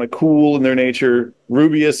 kind of cool in their nature.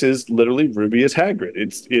 Rubius is literally Rubius Hagrid.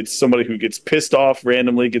 It's somebody who gets pissed off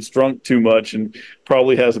randomly, gets drunk too much, and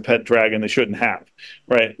probably has a pet dragon they shouldn't have,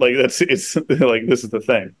 right? Like it's like this is the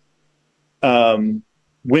thing.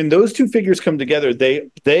 When those two figures come together,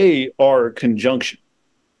 they are conjunction,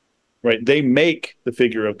 right? They make the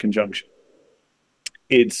figure of conjunction.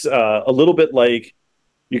 It's a little bit like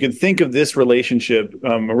you can think of this relationship.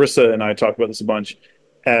 Marissa and I talk about this a bunch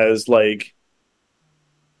as like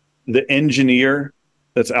the engineer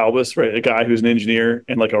that's Albus, right? A guy who's an engineer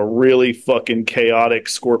and like a really fucking chaotic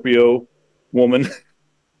Scorpio woman,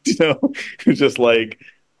 who's just like,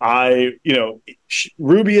 Rubius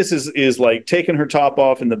is like taking her top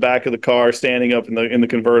off in the back of the car, standing up in the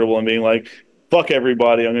convertible and being like, fuck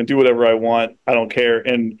everybody. I'm going to do whatever I want. I don't care.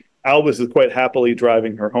 And Albus is quite happily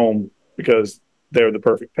driving her home because they're the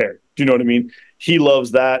perfect pair. Do you know what I mean? He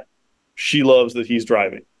loves that. She loves that he's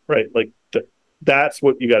driving, right? Like that's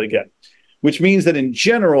what you got to get, which means that in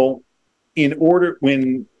general, in order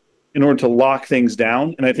to lock things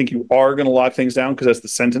down, and I think you are going to lock things down because that's the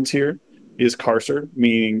sentence here, is carcer,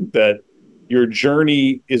 meaning that your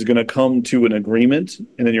journey is going to come to an agreement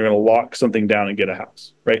and then you're going to lock something down and get a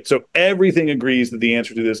house, right? So everything agrees that the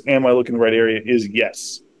answer to this, am I looking in the right area, is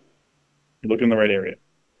yes. You're looking in the right area.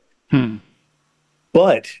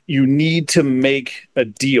 But you need to make a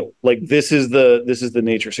deal. Like this is the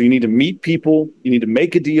nature. So you need to meet people. You need to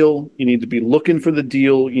make a deal. You need to be looking for the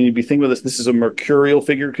deal. You need to be thinking about this. This is a mercurial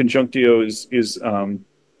figure. Conjunctio is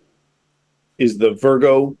is the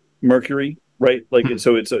Virgo Mercury, right? Like,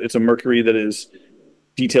 so it's a Mercury that is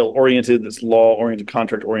detail oriented, that's law oriented,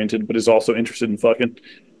 contract oriented, but is also interested in fucking.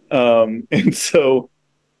 And so,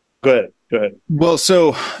 go ahead. Well,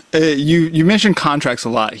 so you mentioned contracts a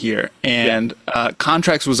lot here, and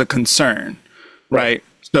contracts was a concern, right?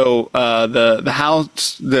 So the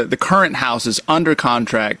house, the current house is under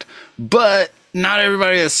contract, but not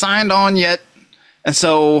everybody has signed on yet, and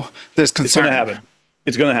so there's concern.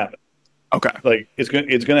 It's going to happen. Okay. Like it's going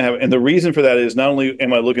to happen, and the reason for that is not only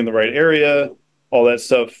am I looking in the right area, all that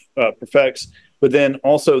stuff perfects, but then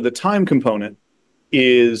also the time component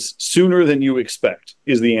is sooner than you expect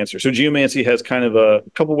is the answer. So geomancy has kind of a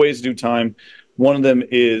couple ways to do time. One of them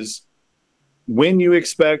is when you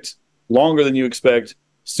expect, longer than you expect,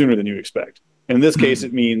 sooner than you expect. And in this case,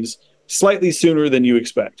 it means slightly sooner than you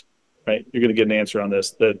expect, right? You're going to get an answer on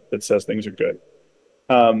this that says things are good.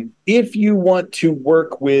 If you want to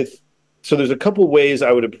work with, so there's a couple ways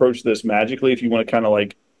I would approach this magically if you want to kind of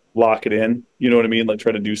like lock it in, you know what I mean? Like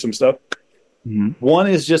try to do some stuff. One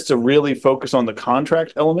is just to really focus on the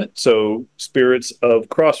contract element. So spirits of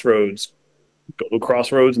crossroads, go to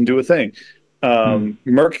crossroads and do a thing.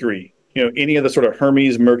 Mercury, you know, any of the sort of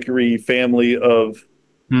Hermes Mercury family of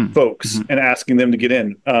folks and asking them to get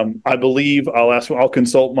in. I believe I'll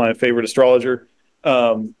consult my favorite astrologer.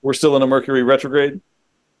 We're still in a Mercury retrograde.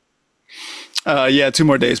 2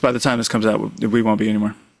 more days. By the time this comes out, we won't be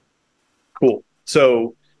anymore. Cool.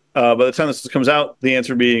 So by the time this comes out, the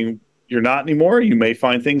answer being you're not anymore. You may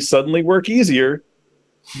find things suddenly work easier,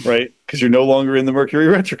 right? Because you're no longer in the Mercury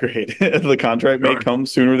retrograde. The contract may come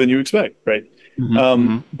sooner than you expect, right?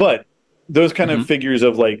 But those kind of figures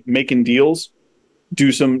of like making deals,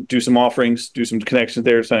 do some offerings, do some connections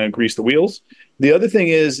there to kind of grease the wheels. The other thing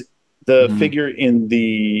is the figure in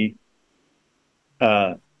the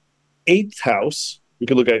 8th house, we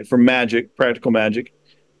could look at it for magic, practical magic,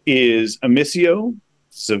 is Amicio.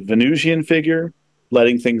 It's a Venusian figure,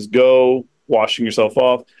 letting things go, washing yourself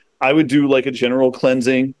off. I would do like a general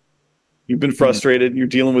cleansing. You've been frustrated. You're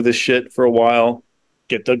dealing with this shit for a while.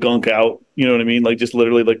 Get the gunk out. You know what I mean? Like just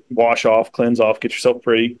literally like wash off, cleanse off, get yourself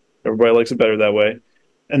pretty. Everybody likes it better that way.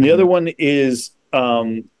 And the other one is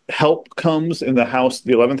help comes in the house,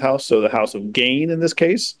 the 11th house. So the house of gain in this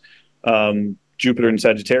case. Jupiter and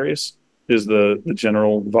Sagittarius is the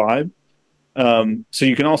general vibe. So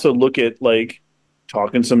you can also look at like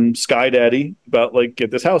talking some Sky Daddy about like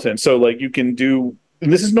get this house in. So like you can do,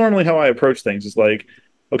 and this is normally how I approach things. It's like,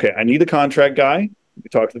 okay, I need a contract guy. You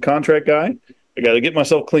talk to the contract guy. I got to get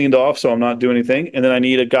myself cleaned off so I'm not doing anything. And then I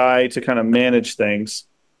need a guy to kind of manage things.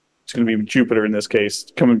 It's going to be Jupiter in this case.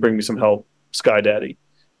 Come and bring me some help, Sky Daddy.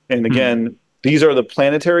 And again, these are the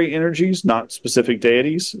planetary energies, not specific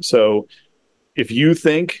deities. So if you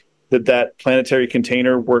think that planetary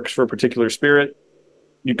container works for a particular spirit,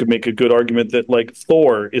 you could make a good argument that like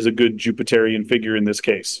Thor is a good Jupiterian figure in this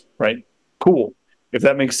case, right? Cool. If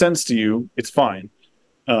that makes sense to you, it's fine.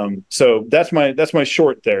 So that's my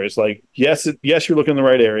short there. Is like, yes, you're looking in the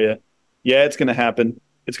right area. Yeah, it's going to happen.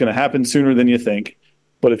 It's going to happen sooner than you think.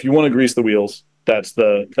 But if you want to grease the wheels, that's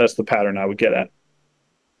the pattern I would get at.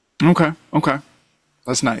 Okay.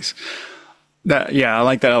 That's nice. I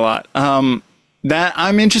like that a lot. That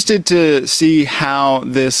I'm interested to see how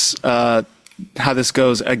this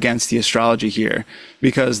goes against the astrology here,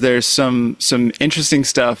 because there's some interesting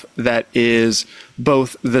stuff that is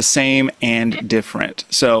both the same and different.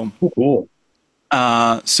 So cool.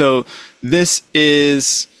 So this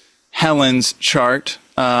is Helen's chart.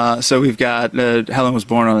 So we've got Helen was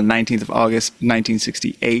born on the 19th of August,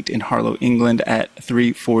 1968 in Harlow, England at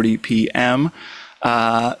 3:40 p.m.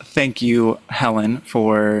 Thank you, Helen,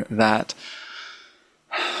 for that.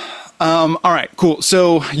 All right, cool.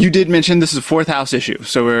 So you did mention this is a 4th house issue.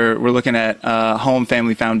 So we're looking at home,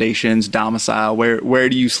 family, foundations, domicile. Where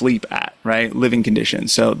do you sleep at, right? Living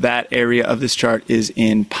conditions. So that area of this chart is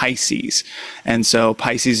in Pisces. And so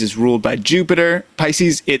Pisces is ruled by Jupiter.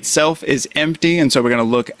 Pisces itself is empty. And so we're going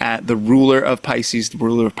to look at the ruler of Pisces. The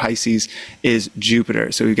ruler of Pisces is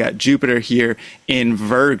Jupiter. So we've got Jupiter here in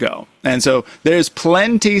Virgo. And so there's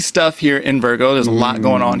plenty stuff here in Virgo. There's a lot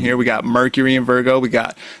going on here. We got Mercury in Virgo. We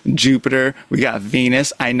got Jupiter. We got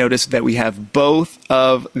Venus. I noticed that we have both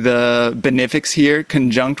of the benefics here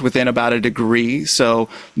conjunct within about a degree. So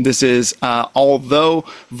this is, although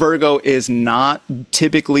Virgo is not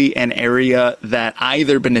typically an area that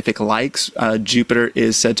either benefic likes, Jupiter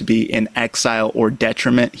is said to be in exile or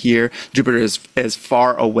detriment here. Jupiter is as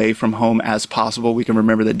far away from home as possible. We can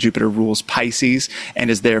remember that Jupiter rules Pisces and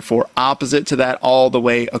is therefore opposite to that all the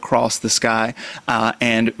way across the sky.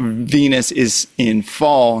 And Venus is in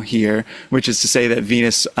fall here. here, which is to say that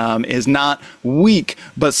Venus is not weak,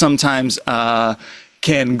 but sometimes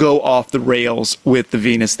can go off the rails with the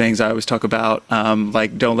Venus things. I always talk about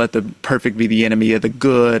like, don't let the perfect be the enemy of the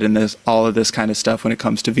good, and this all of this kind of stuff when it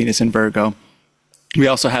comes to Venus in Virgo. We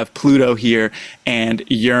also have Pluto here and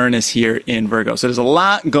Uranus here in Virgo. So there's a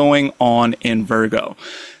lot going on in Virgo.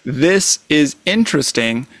 This is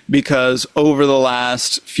interesting because over the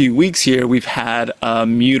last few weeks here, we've had a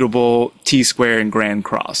mutable T-square and Grand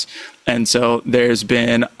Cross. And so there's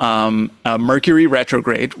been a Mercury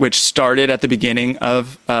retrograde, which started at the beginning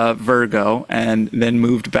of Virgo and then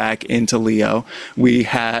moved back into Leo. We've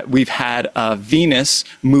had Venus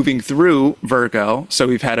moving through Virgo. So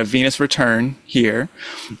we've had a Venus return here.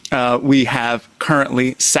 We have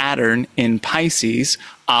currently Saturn in Pisces,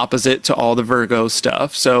 opposite to all the Virgo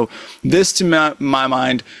stuff. So this, to my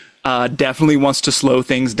mind, definitely wants to slow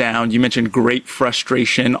things down. You mentioned great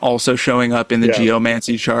frustration also showing up in the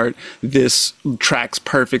Geomancer chart. This tracks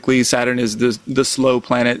perfectly. Saturn is the slow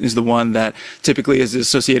planet, is the one that typically is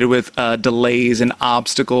associated with delays and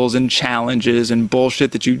obstacles and challenges and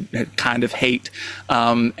bullshit that you kind of hate,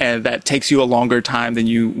 and that takes you a longer time than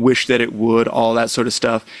you wish that it would, all that sort of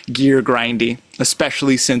stuff. Gear grindy.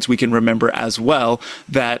 Especially since we can remember as well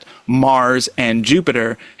that Mars and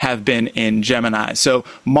Jupiter have been in Gemini. So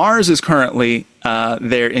Mars is currently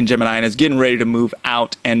there in Gemini and is getting ready to move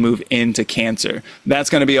out and move into Cancer. That's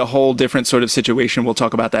going to be a whole different sort of situation. We'll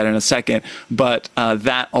talk about that in a second. But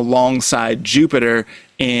that alongside Jupiter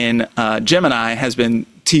in Gemini has been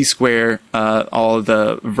T-square, all of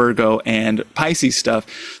the Virgo and Pisces stuff.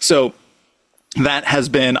 So that has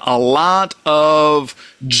been a lot of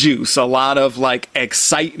juice, a lot of like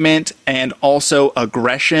excitement and also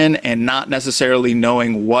aggression, and not necessarily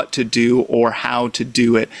knowing what to do or how to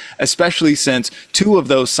do it, especially since two of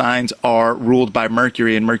those signs are ruled by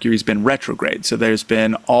Mercury, and Mercury's been retrograde. So there's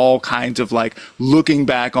been all kinds of like looking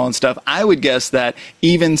back on stuff. I would guess that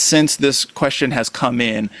even since this question has come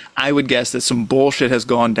in, I would guess that some bullshit has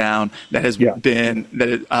gone down that has been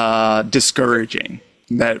discouraging.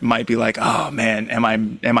 That might be like, oh man, am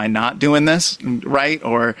I not doing this right,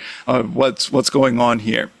 or what's going on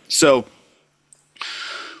here? So,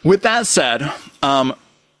 with that said,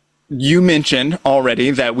 you mentioned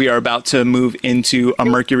already that we are about to move into a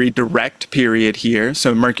Mercury direct period here.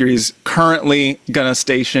 So Mercury's currently going to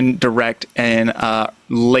station direct in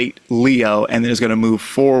late Leo, and then is going to move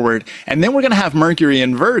forward, and then we're going to have Mercury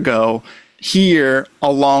in Virgo here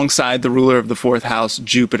alongside the ruler of the fourth house,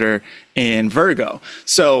 Jupiter in Virgo.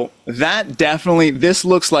 So that definitely, this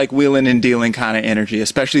looks like wheeling and dealing kind of energy,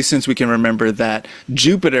 especially since we can remember that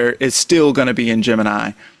Jupiter is still going to be in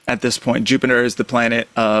Gemini at this point. Jupiter is the planet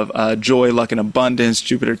of joy, luck, and abundance.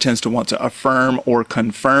 Jupiter tends to want to affirm or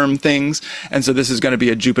confirm things. And so this is going to be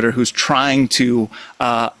a Jupiter who's trying to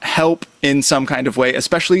help in some kind of way,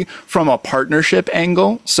 especially from a partnership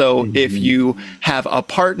angle. So if you have a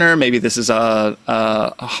partner, maybe this is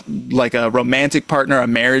like a romantic partner, a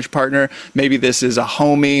marriage partner. Maybe this is a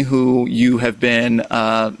homie who you have been,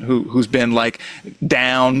 who's been like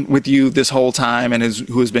down with you this whole time and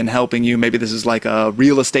who has been helping you. Maybe this is like a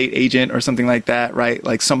real estate agent or something like that, right?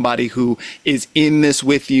 Like somebody who is in this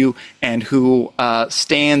with you and who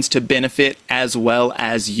stands to benefit as well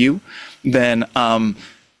as you. Then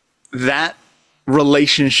that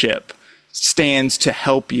relationship stands to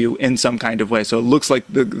help you in some kind of way. So it looks like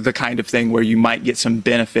the kind of thing where you might get some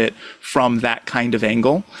benefit from that kind of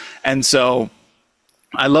angle. And so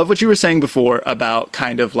I love what you were saying before about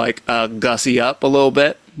kind of like gussy up a little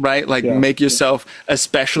bit, right? Like make yourself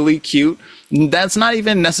especially cute. That's not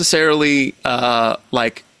even necessarily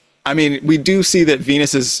like, I mean, we do see that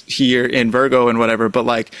Venus is here in Virgo and whatever, but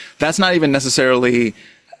like that's not even necessarily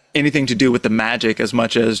anything to do with the magic as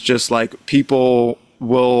much as just like people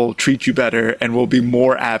will treat you better and will be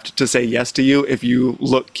more apt to say yes to you if you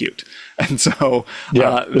look cute. And so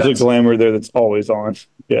there's a glamour there that's always on.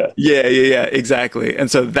 Yeah, exactly.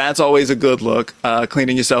 And so that's always a good look,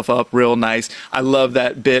 cleaning yourself up real nice. I love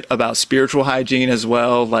that bit about spiritual hygiene as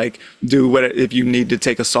well. Like do what, if you need to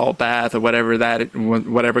take a salt bath or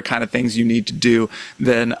whatever kind of things you need to do,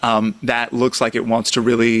 then that looks like it wants to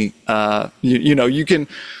really,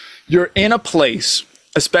 you're in a place,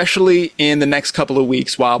 especially in the next couple of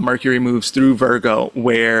weeks while Mercury moves through Virgo,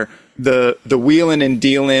 where the wheeling and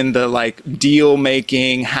dealing, the like deal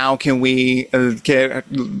making, how can we,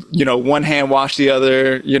 one hand wash the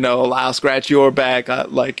other, I'll scratch your back. I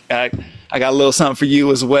got a little something for you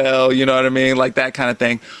as well. You know what I mean? Like that kind of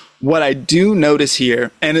thing. What I do notice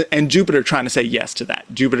here, and Jupiter trying to say yes to that.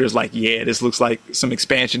 Jupiter's like, yeah, this looks like some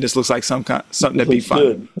expansion. This looks like something that'd be fun.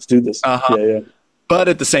 Good. Let's do this. Yeah. But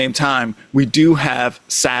at the same time, we do have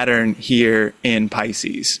Saturn here in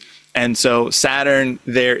Pisces. And so Saturn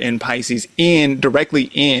there in Pisces, directly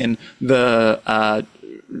in the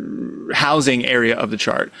housing area of the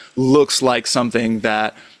chart, looks like something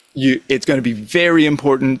that it's going to be very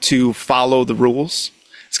important to follow the rules.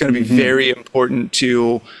 It's going to be very important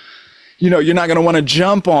to, you're not going to want to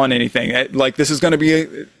jump on anything. Like, this is going to be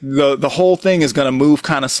the whole thing is going to move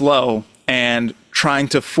kind of slow, and trying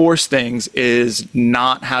to force things is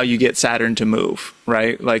not how you get Saturn to move,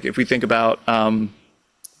 right? Like, if we think about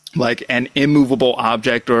like an immovable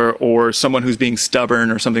object or someone who's being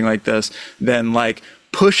stubborn or something like this, then like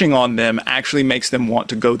pushing on them actually makes them want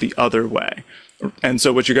to go the other way. And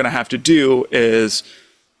so what you're going to have to do is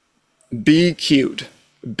be cute,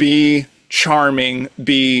 be charming,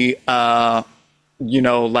 be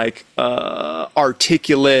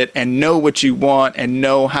articulate, and know what you want, and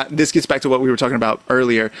know how. This gets back to what we were talking about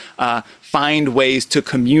earlier. Find ways to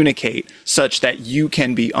communicate such that you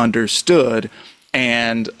can be understood,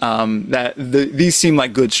 and these seem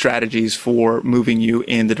like good strategies for moving you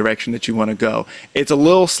in the direction that you want to go. It's a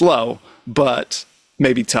little slow, but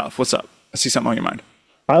maybe tough. What's up? I see something on your mind.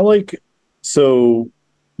 So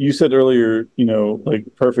you said earlier, like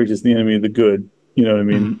perfect is the enemy of the good, you know what I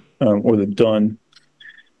mean? Or the done.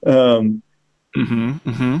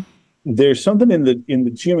 There's something in the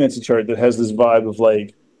Geomancer chart that has this vibe of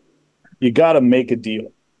like, you got to make a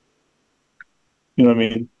deal. You know what I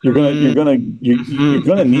mean? You're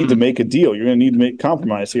gonna need to make a deal. You're gonna need to make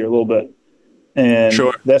compromise here a little bit, and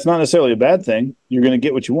that's not necessarily a bad thing. You're gonna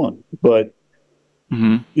get what you want, but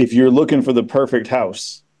if you're looking for the perfect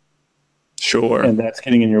house, and that's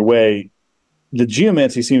getting in your way, the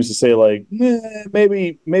Geomancy seems to say like,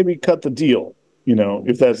 maybe cut the deal.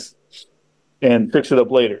 If that's, and fix it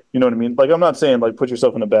up later. You know what I mean? Like, I'm not saying like put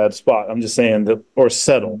yourself in a bad spot. I'm just saying that, or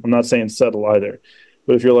settle. I'm not saying settle either.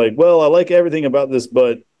 But if you're like, well, I like everything about this,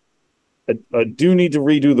 but I do need to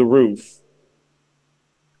redo the roof.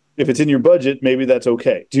 If it's in your budget, maybe that's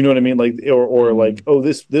okay. Do you know what I mean? Like, or like, oh,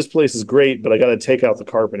 this place is great, but I got to take out the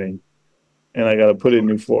carpeting, and I got to put in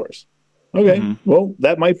new floors. Okay, well,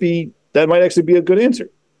 that might actually be a good answer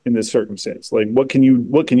in this circumstance. Like, what can you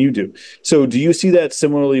do? So, do you see that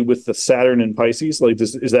similarly with the Saturn and Pisces? Like,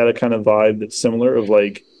 is that a kind of vibe that's similar? Of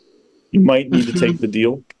like, you might need to take the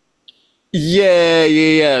deal.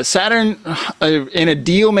 Yeah. Saturn, in a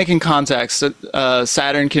deal-making context,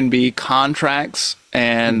 Saturn can be contracts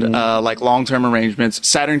and like long-term arrangements.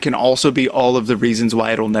 Saturn can also be all of the reasons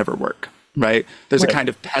why it'll never work, right? There's a kind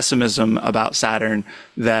of pessimism about Saturn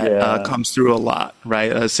that comes through a lot, right?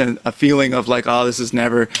 A feeling of like, oh, this is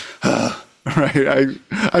never... right.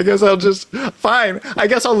 I guess I'll just... Fine. I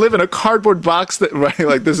guess I'll live in a cardboard box that... Right?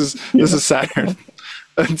 Like, this is Saturn.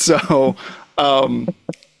 And so...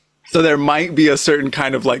 So there might be a certain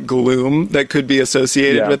kind of like gloom that could be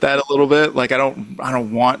associated with that a little bit. Like, I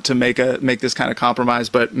don't want to make this kind of compromise,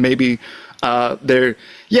 but maybe I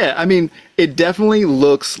mean, it definitely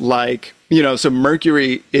looks like, so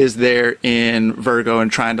Mercury is there in Virgo and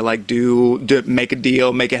trying to like make a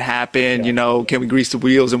deal, make it happen, can we grease the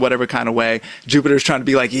wheels in whatever kind of way. Jupiter's trying to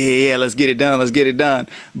be like, yeah, let's get it done.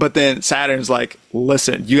 But then Saturn's like,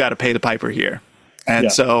 listen, you got to pay the piper here. And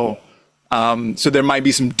so there might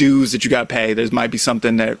be some dues that you got to pay. There's might be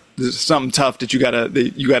something tough that you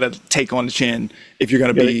gotta take on the chin if you're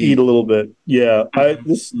gonna eat a little bit. Yeah,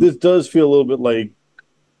 this does feel a little bit like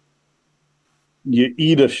you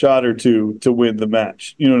eat a shot or two to win the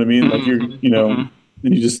match. You know what I mean? Like and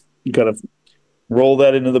you gotta roll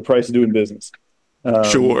that into the price of doing business.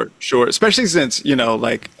 Sure. Especially since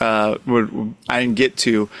I didn't get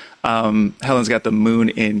to. Helen's got the moon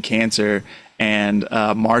in Cancer. And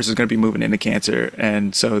Mars is going to be moving into Cancer.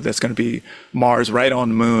 And so that's going to be Mars right on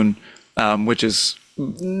the moon, which is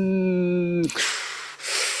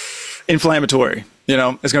inflammatory.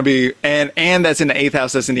 It's going to be, and that's in the 8th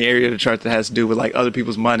house. That's in the area of the chart that has to do with like other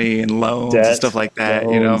people's money and loans and stuff like that.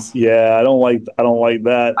 Loans. Yeah, I don't like that.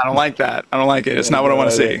 I don't like it. It's not what I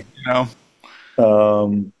want to see.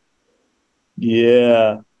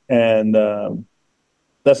 Yeah, and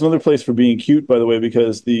that's another place for being cute, by the way,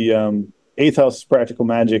 because the 8th house is practical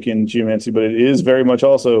magic in geomancy, but it is very much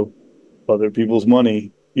also other people's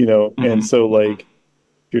money, and so like if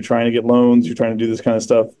you're trying to get loans, you're trying to do this kind of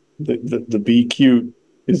stuff, the be cute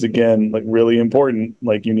is again like really important.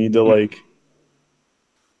 Like, you need to like,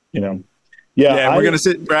 we're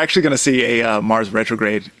actually gonna see a Mars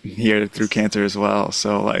retrograde here through Cancer as well.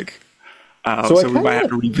 So like, so we might have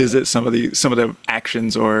to revisit some of the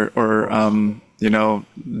actions or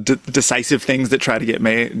decisive things that try to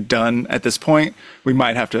get done at this point. We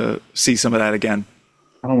might have to see some of that again.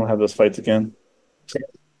 I don't want to have those fights again.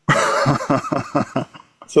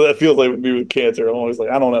 So that feels like with me with cancer. I'm always like,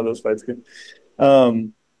 I don't have those fights good.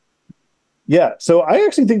 Um, yeah, so I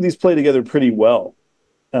actually think these play together pretty well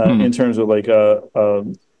in terms of like,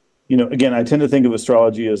 again, I tend to think of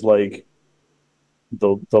astrology as like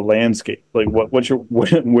the landscape, like what's your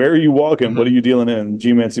where are you walking, what are you dealing in?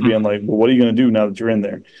 Geomancy being like, well, what are you going to do now that you're in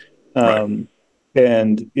there? Right.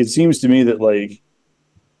 And it seems to me that like,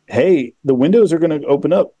 hey, the windows are going to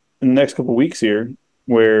open up in the next couple of weeks here,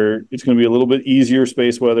 where it's going to be a little bit easier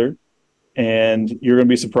space weather, and you're going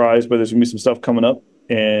to be surprised, but there's going to be some stuff coming up,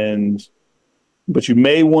 and but you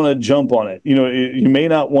may want to jump on it. You may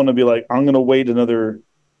not want to be like, I'm going to wait another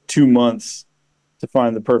 2 months to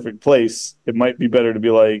find the perfect place. It might be better to be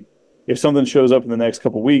like, if something shows up in the next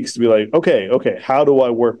couple of weeks, to be like, okay, how do I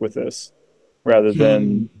work with this, rather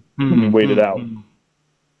than wait it out.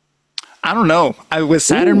 I don't know. With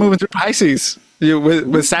Saturn moving through Pisces,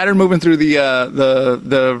 with Saturn moving through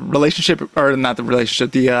the relationship, or not the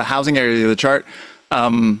relationship, the housing area of the chart,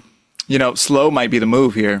 slow might be the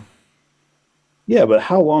move here. Yeah, but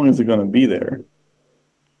how long is it going to be there?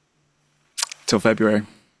 Till February.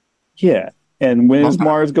 Yeah. And when is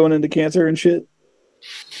Mars going into Cancer and shit?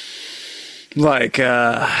 Like,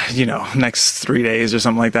 next 3 days or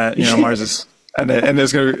something like that. Mars is, and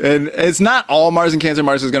it's not all Mars and Cancer.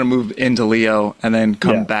 Mars is going to move into Leo and then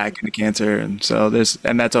come back into Cancer. And so that's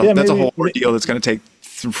a whole ordeal that's going to take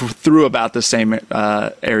through about the same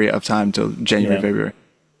area of time till January, February.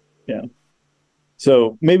 Yeah.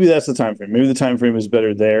 So maybe that's the time frame. Maybe the time frame is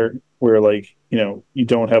better there, where like, you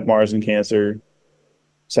don't have Mars in Cancer,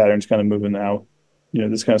 Saturn's kind of moving out,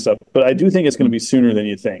 this kind of stuff. But I do think it's going to be sooner than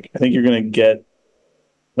you think. I think you're going to get,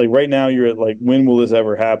 like, right now you're at like, when will this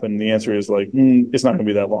ever happen? The answer is like, it's not going to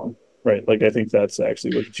be that long, right? Like, I think that's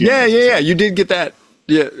actually what. Yeah. You did get that.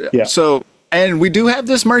 Yeah. So, and we do have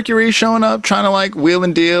this Mercury showing up, trying to like wheel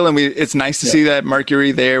and deal, and it's nice to see that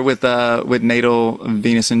Mercury there with natal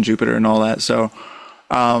Venus and Jupiter and all that. So,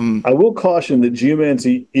 I will caution that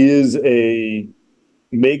geomancy is a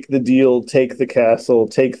make the deal, take the castle,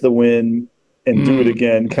 take the win, and do it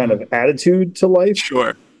again kind of attitude to life.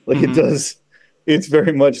 Sure. Like it does. It's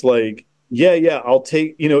very much like, I'll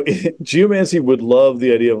take, geomancy would love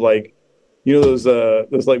the idea of like, those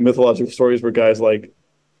like mythological stories where guys like,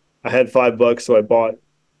 I had $5, so I bought,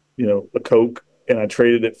 a Coke, and I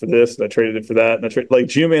traded it for this, and I traded it for that, and like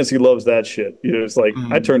geomancy loves that shit. It's like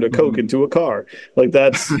I turned a Coke into a car. Like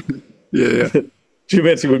that's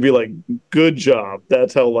geomancy would be like, good job.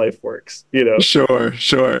 That's how life works. Sure.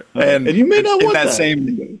 And you may not want that.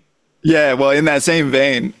 In that same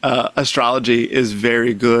vein, astrology is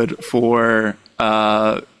very good for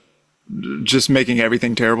just making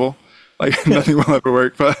everything terrible. Like nothing will ever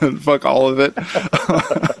work, but fuck all of it.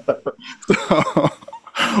 So,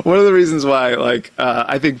 one of the reasons why, like,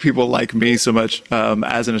 I think people like me so much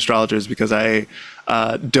as an astrologer is because I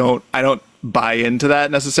don't buy into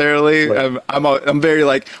that necessarily. Right. I'm very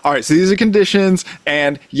like, all right, so these are conditions,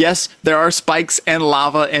 and yes, there are spikes and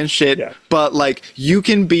lava and shit, but like you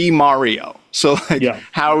can be Mario. So like,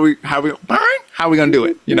 how are we gonna do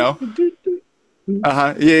it? Yeah.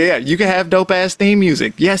 You can have dope ass theme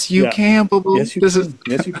music. Yes, you can, boo boo. Yes, you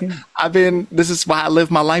can. This is why I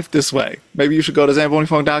live my life this way. Maybe you should go to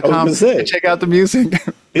ZamboniFunk.com and check out the music.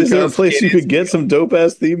 Is there a place you could get some dope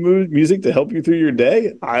ass theme music to help you through your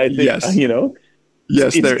day? I think, yes,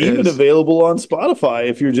 it's even available on Spotify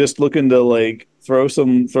if you're just looking to like throw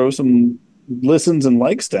some listens and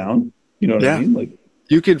likes down. You know what I mean? Like,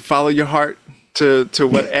 you could follow your heart to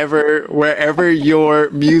wherever your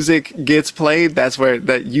music gets played. That's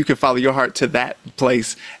that you can follow your heart to that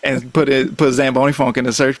place and put ZamboniFunk in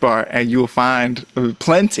the search bar, and you will find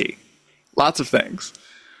lots of things.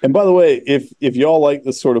 And by the way, if y'all like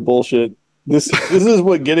this sort of bullshit, this is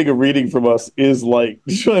what getting a reading from us is like.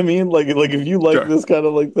 You know what I mean? Like if you like this kind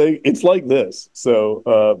of like thing, it's like this.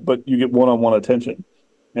 So, but you get one-on-one attention,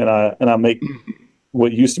 and I make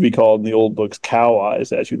what used to be called in the old books cow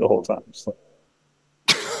eyes at you the whole time.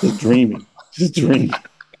 Just dreaming.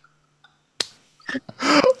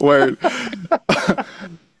 Word. So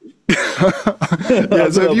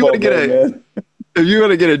if you want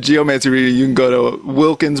to get a geomancy reading, you can go to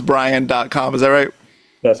wilkinsbrian.com. Is that right?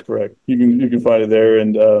 That's correct. You can find it there,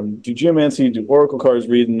 and do geomancy, do oracle cards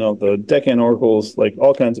reading, all the deckhand oracles, like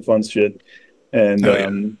all kinds of fun shit. And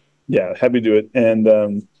happy to do it.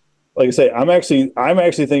 And like I say, I'm actually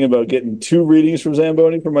thinking about getting 2 readings from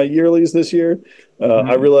Zamboni for my yearlies this year.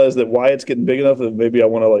 I realize that Wyatt's getting big enough that maybe I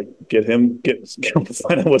want to like get him to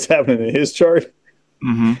find out what's happening in his chart.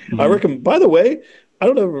 I recommend. By the way, I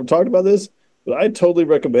don't know if we've talked about this, but I totally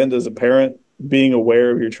recommend as a parent being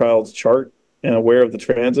aware of your child's chart and aware of the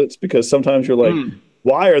transits, because sometimes you're like,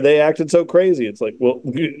 why are they acting so crazy? It's like, well,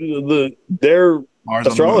 their Mars on the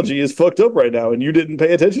moon. astrology is fucked up right now, and you didn't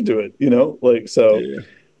pay attention to it. Like so.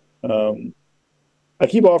 Yeah. I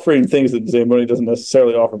keep offering things that Zamboni doesn't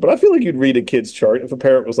necessarily offer, but I feel like you'd read a kid's chart if a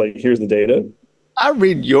parent was like, "Here's the data." I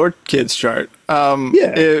read your kid's chart.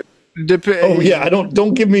 Yeah. I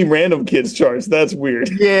don't give me random kids charts. That's weird.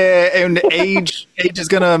 Yeah, and age is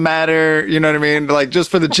gonna matter. You know what I mean? Like, just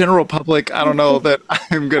for the general public, I don't know that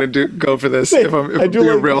I'm gonna go for this. If I'm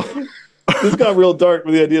being real. This got real dark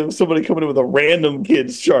with the idea of somebody coming in with a random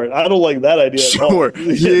kid's chart. I don't like that idea. Sure.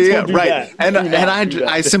 Yeah, right. And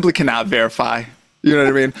I simply cannot verify. You know what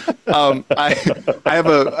I mean? I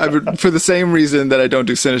have for the same reason that I don't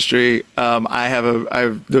do synastry.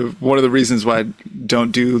 One of the reasons why I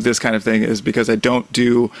don't do this kind of thing is because I don't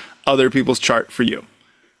do other people's chart for you.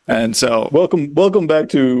 And so welcome back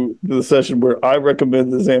to the session where I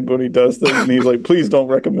recommend that Zamboni does things, and he's like, please don't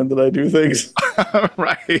recommend that I do things.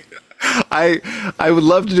 Right. I would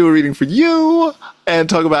love to do a reading for you and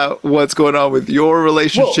talk about what's going on with your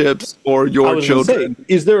relationships or your children. Say,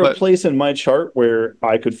 is there a place in my chart where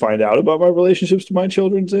I could find out about my relationships to my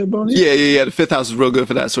children, Zamboni? Yeah. The fifth house is real good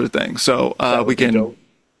for that sort of thing. So we can. Dope.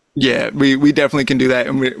 Yeah, we definitely can do that,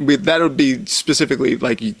 and that would be specifically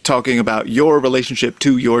like talking about your relationship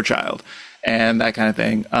to your child and that kind of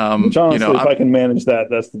thing. Which honestly, if I can manage that,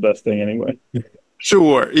 that's the best thing anyway.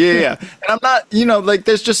 Sure. Yeah. And I'm not, like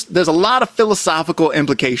there's a lot of philosophical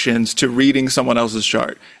implications to reading someone else's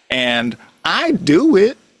chart. And I do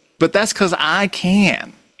it, but that's because I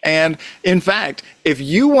can. And in fact, if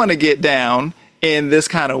you want to get down in this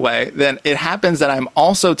kind of way, then it happens that I'm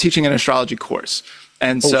also teaching an astrology course.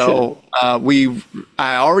 And I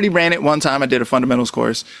already ran it one time. I did a fundamentals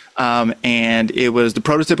course, and it was the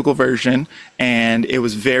prototypical version, and it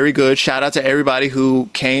was very good. Shout out to everybody who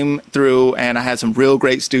came through, and I had some real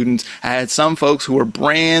great students. I had some folks who were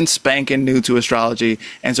brand spanking new to astrology,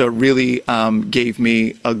 and so it really gave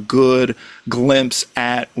me a good glimpse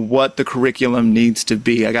at what the curriculum needs to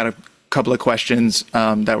be. I got a couple of questions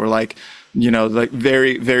that were like, like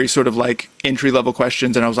very, very sort of like entry level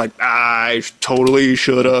questions. And I was like, I totally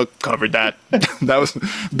should have covered that. That was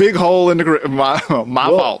big hole in my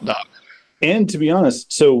fault, Doc. And to be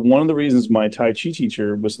honest, so one of the reasons my Tai Chi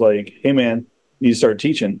teacher was like, hey man, you need to start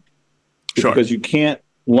teaching. Sure. Because you can't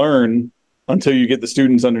learn until you get the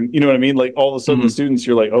students under, you know what I mean? Like all of a sudden the students,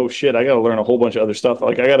 you're like, oh shit, I got to learn a whole bunch of other stuff.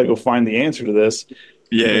 Like I got to go find the answer to this.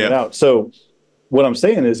 Yeah. So what I'm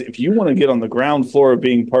saying is, if you want to get on the ground floor of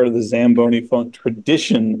being part of the ZamboniFunk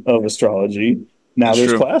tradition of astrology, now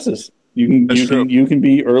there's classes. You can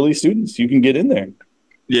be early students. You can get in there.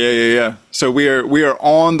 Yeah. So we are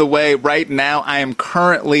on the way right now. I am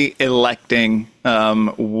currently electing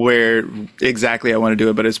where exactly I want to do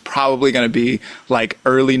it, but it's probably going to be like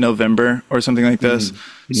early November or something like this.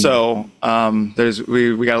 So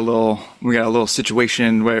we got a little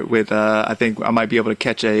situation with I think I might be able to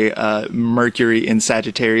catch a Mercury in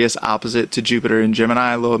Sagittarius opposite to Jupiter in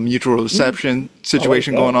Gemini, a little mutual reception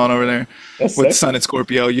situation going on over there. That's with sexy. Sun and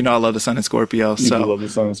Scorpio. I love the Sun and Scorpio. You love the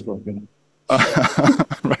Sun and Scorpio.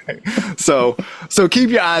 Right. So keep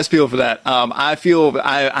your eyes peeled for that. I feel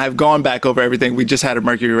I've gone back over everything. We just had a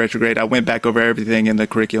Mercury retrograde. I went back over everything in the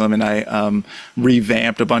curriculum, and I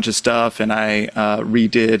revamped a bunch of stuff, and I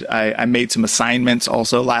redid. I made some assignments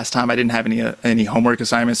also. Last time I didn't have any homework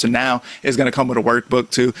assignments, so now it's going to come with a workbook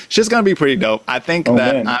too. It's just going to be pretty dope. I think I'm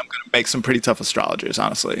going to make some pretty tough astrologers.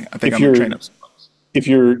 Honestly, I think I'm going to train up some folks. If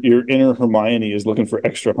your inner Hermione is looking for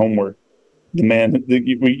extra homework,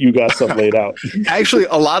 you got stuff laid out. Actually,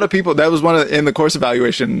 a lot of people, that was in the course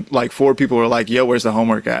evaluation, like 4 people were like, yo, where's the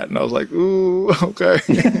homework at? And I was like, ooh, okay.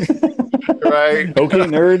 Right. Okay,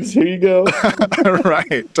 nerds, here you go.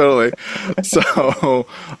 Right, totally. So,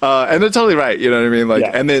 and they're totally right. You know what I mean? Like,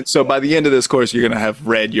 and then, so by the end of this course, you're going to have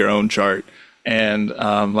read your own chart. And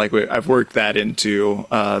I've worked that into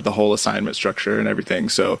the whole assignment structure and everything.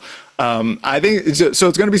 So I think it's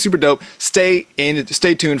going to be super dope. Stay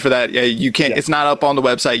tuned for that. Yeah, you can't. Yeah. It's not up on the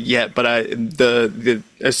website yet, but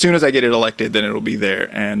as soon as I get it elected, then it'll be there,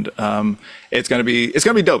 and it's gonna be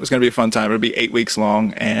dope. It's gonna be a fun time. It'll be 8 weeks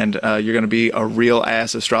long, and you're gonna be a real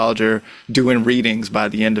ass astrologer doing readings by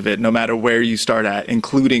the end of it, no matter where you start at,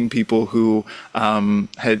 including people who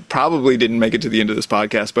had probably didn't make it to the end of this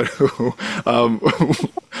podcast, but who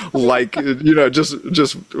like just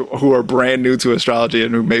who are brand new to astrology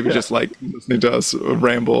and who maybe just like listening to us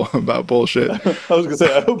ramble about bullshit. I was gonna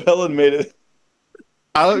say, I hope Helen made it.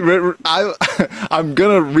 I'm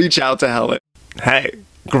gonna reach out to Helen. Hey,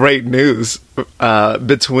 great news!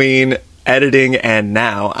 Between editing, and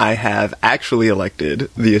now I have actually elected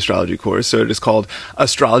the astrology course. So it is called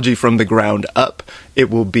Astrology from the Ground Up. It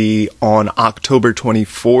will be on October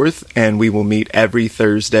 24th, and we will meet every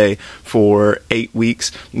Thursday for 8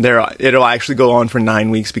 weeks. It'll actually go on for 9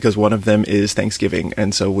 weeks because one of them is Thanksgiving,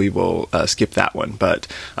 and so we will skip that one. But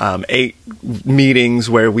 8 meetings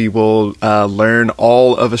where we will learn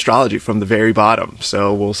all of astrology from the very bottom.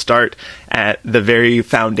 So we'll start at the very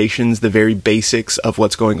foundations, the very basics of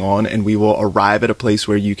what's going on, and we will arrive at a place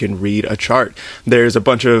where you can read a chart. There's a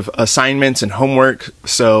bunch of assignments and homework,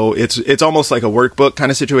 so it's almost like a workbook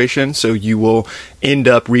kind of situation. So you will end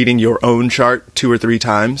up reading your own chart 2 or 3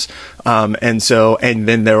 times, and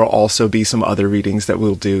then there will also be some other readings that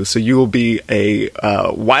we'll do. So you will be a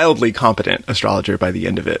wildly competent astrologer by the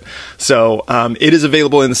end of it. So it is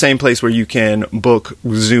available in the same place where you can book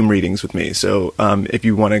Zoom readings with me. So if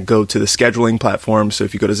you want to go to the scheduling platform, so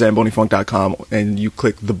if you go to ZamboniFunk.com and you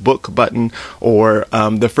click the book button, or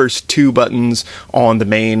the first 2 buttons on the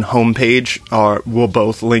main homepage will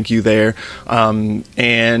both link you there.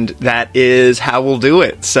 And that is how we'll do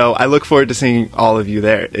it. So I look forward to seeing all of you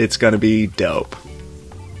there. It's going to be dope.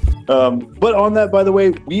 But on that, by the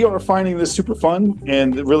way, we are finding this super fun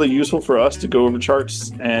and really useful for us to go over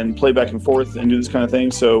charts and play back and forth and do this kind of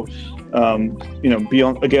thing. So, be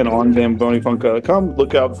on ZamboniFunk.com.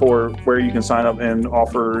 Look out for where you can sign up and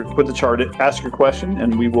put the chart, ask your question,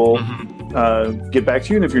 and we will get back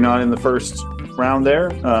to you. And if you're not in the first round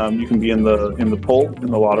there, you can be in the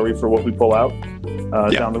lottery for what we pull out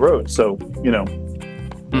down the road. So,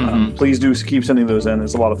 please do keep sending those in.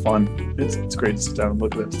 It's a lot of fun. It's great to sit down and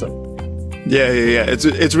look at that stuff. Yeah.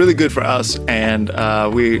 It's really good for us. And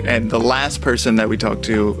the last person that we talked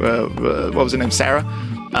to, what was her name? Sarah?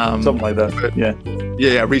 Something like that.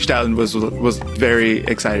 Yeah. Reached out and was very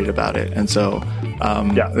excited about it. And so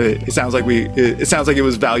it sounds like it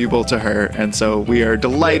was valuable to her. And so we are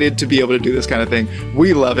delighted to be able to do this kind of thing.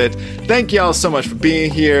 We love it. Thank y'all so much for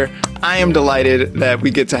being here. I am delighted that we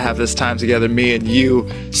get to have this time together, me and you,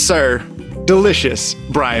 Sir Delicious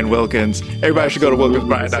Brian Wilkins. Everybody should go to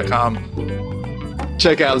wilkinsbrian.com.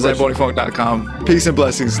 Check out ZamboniFunk.com. Peace and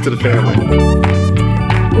blessings to the family.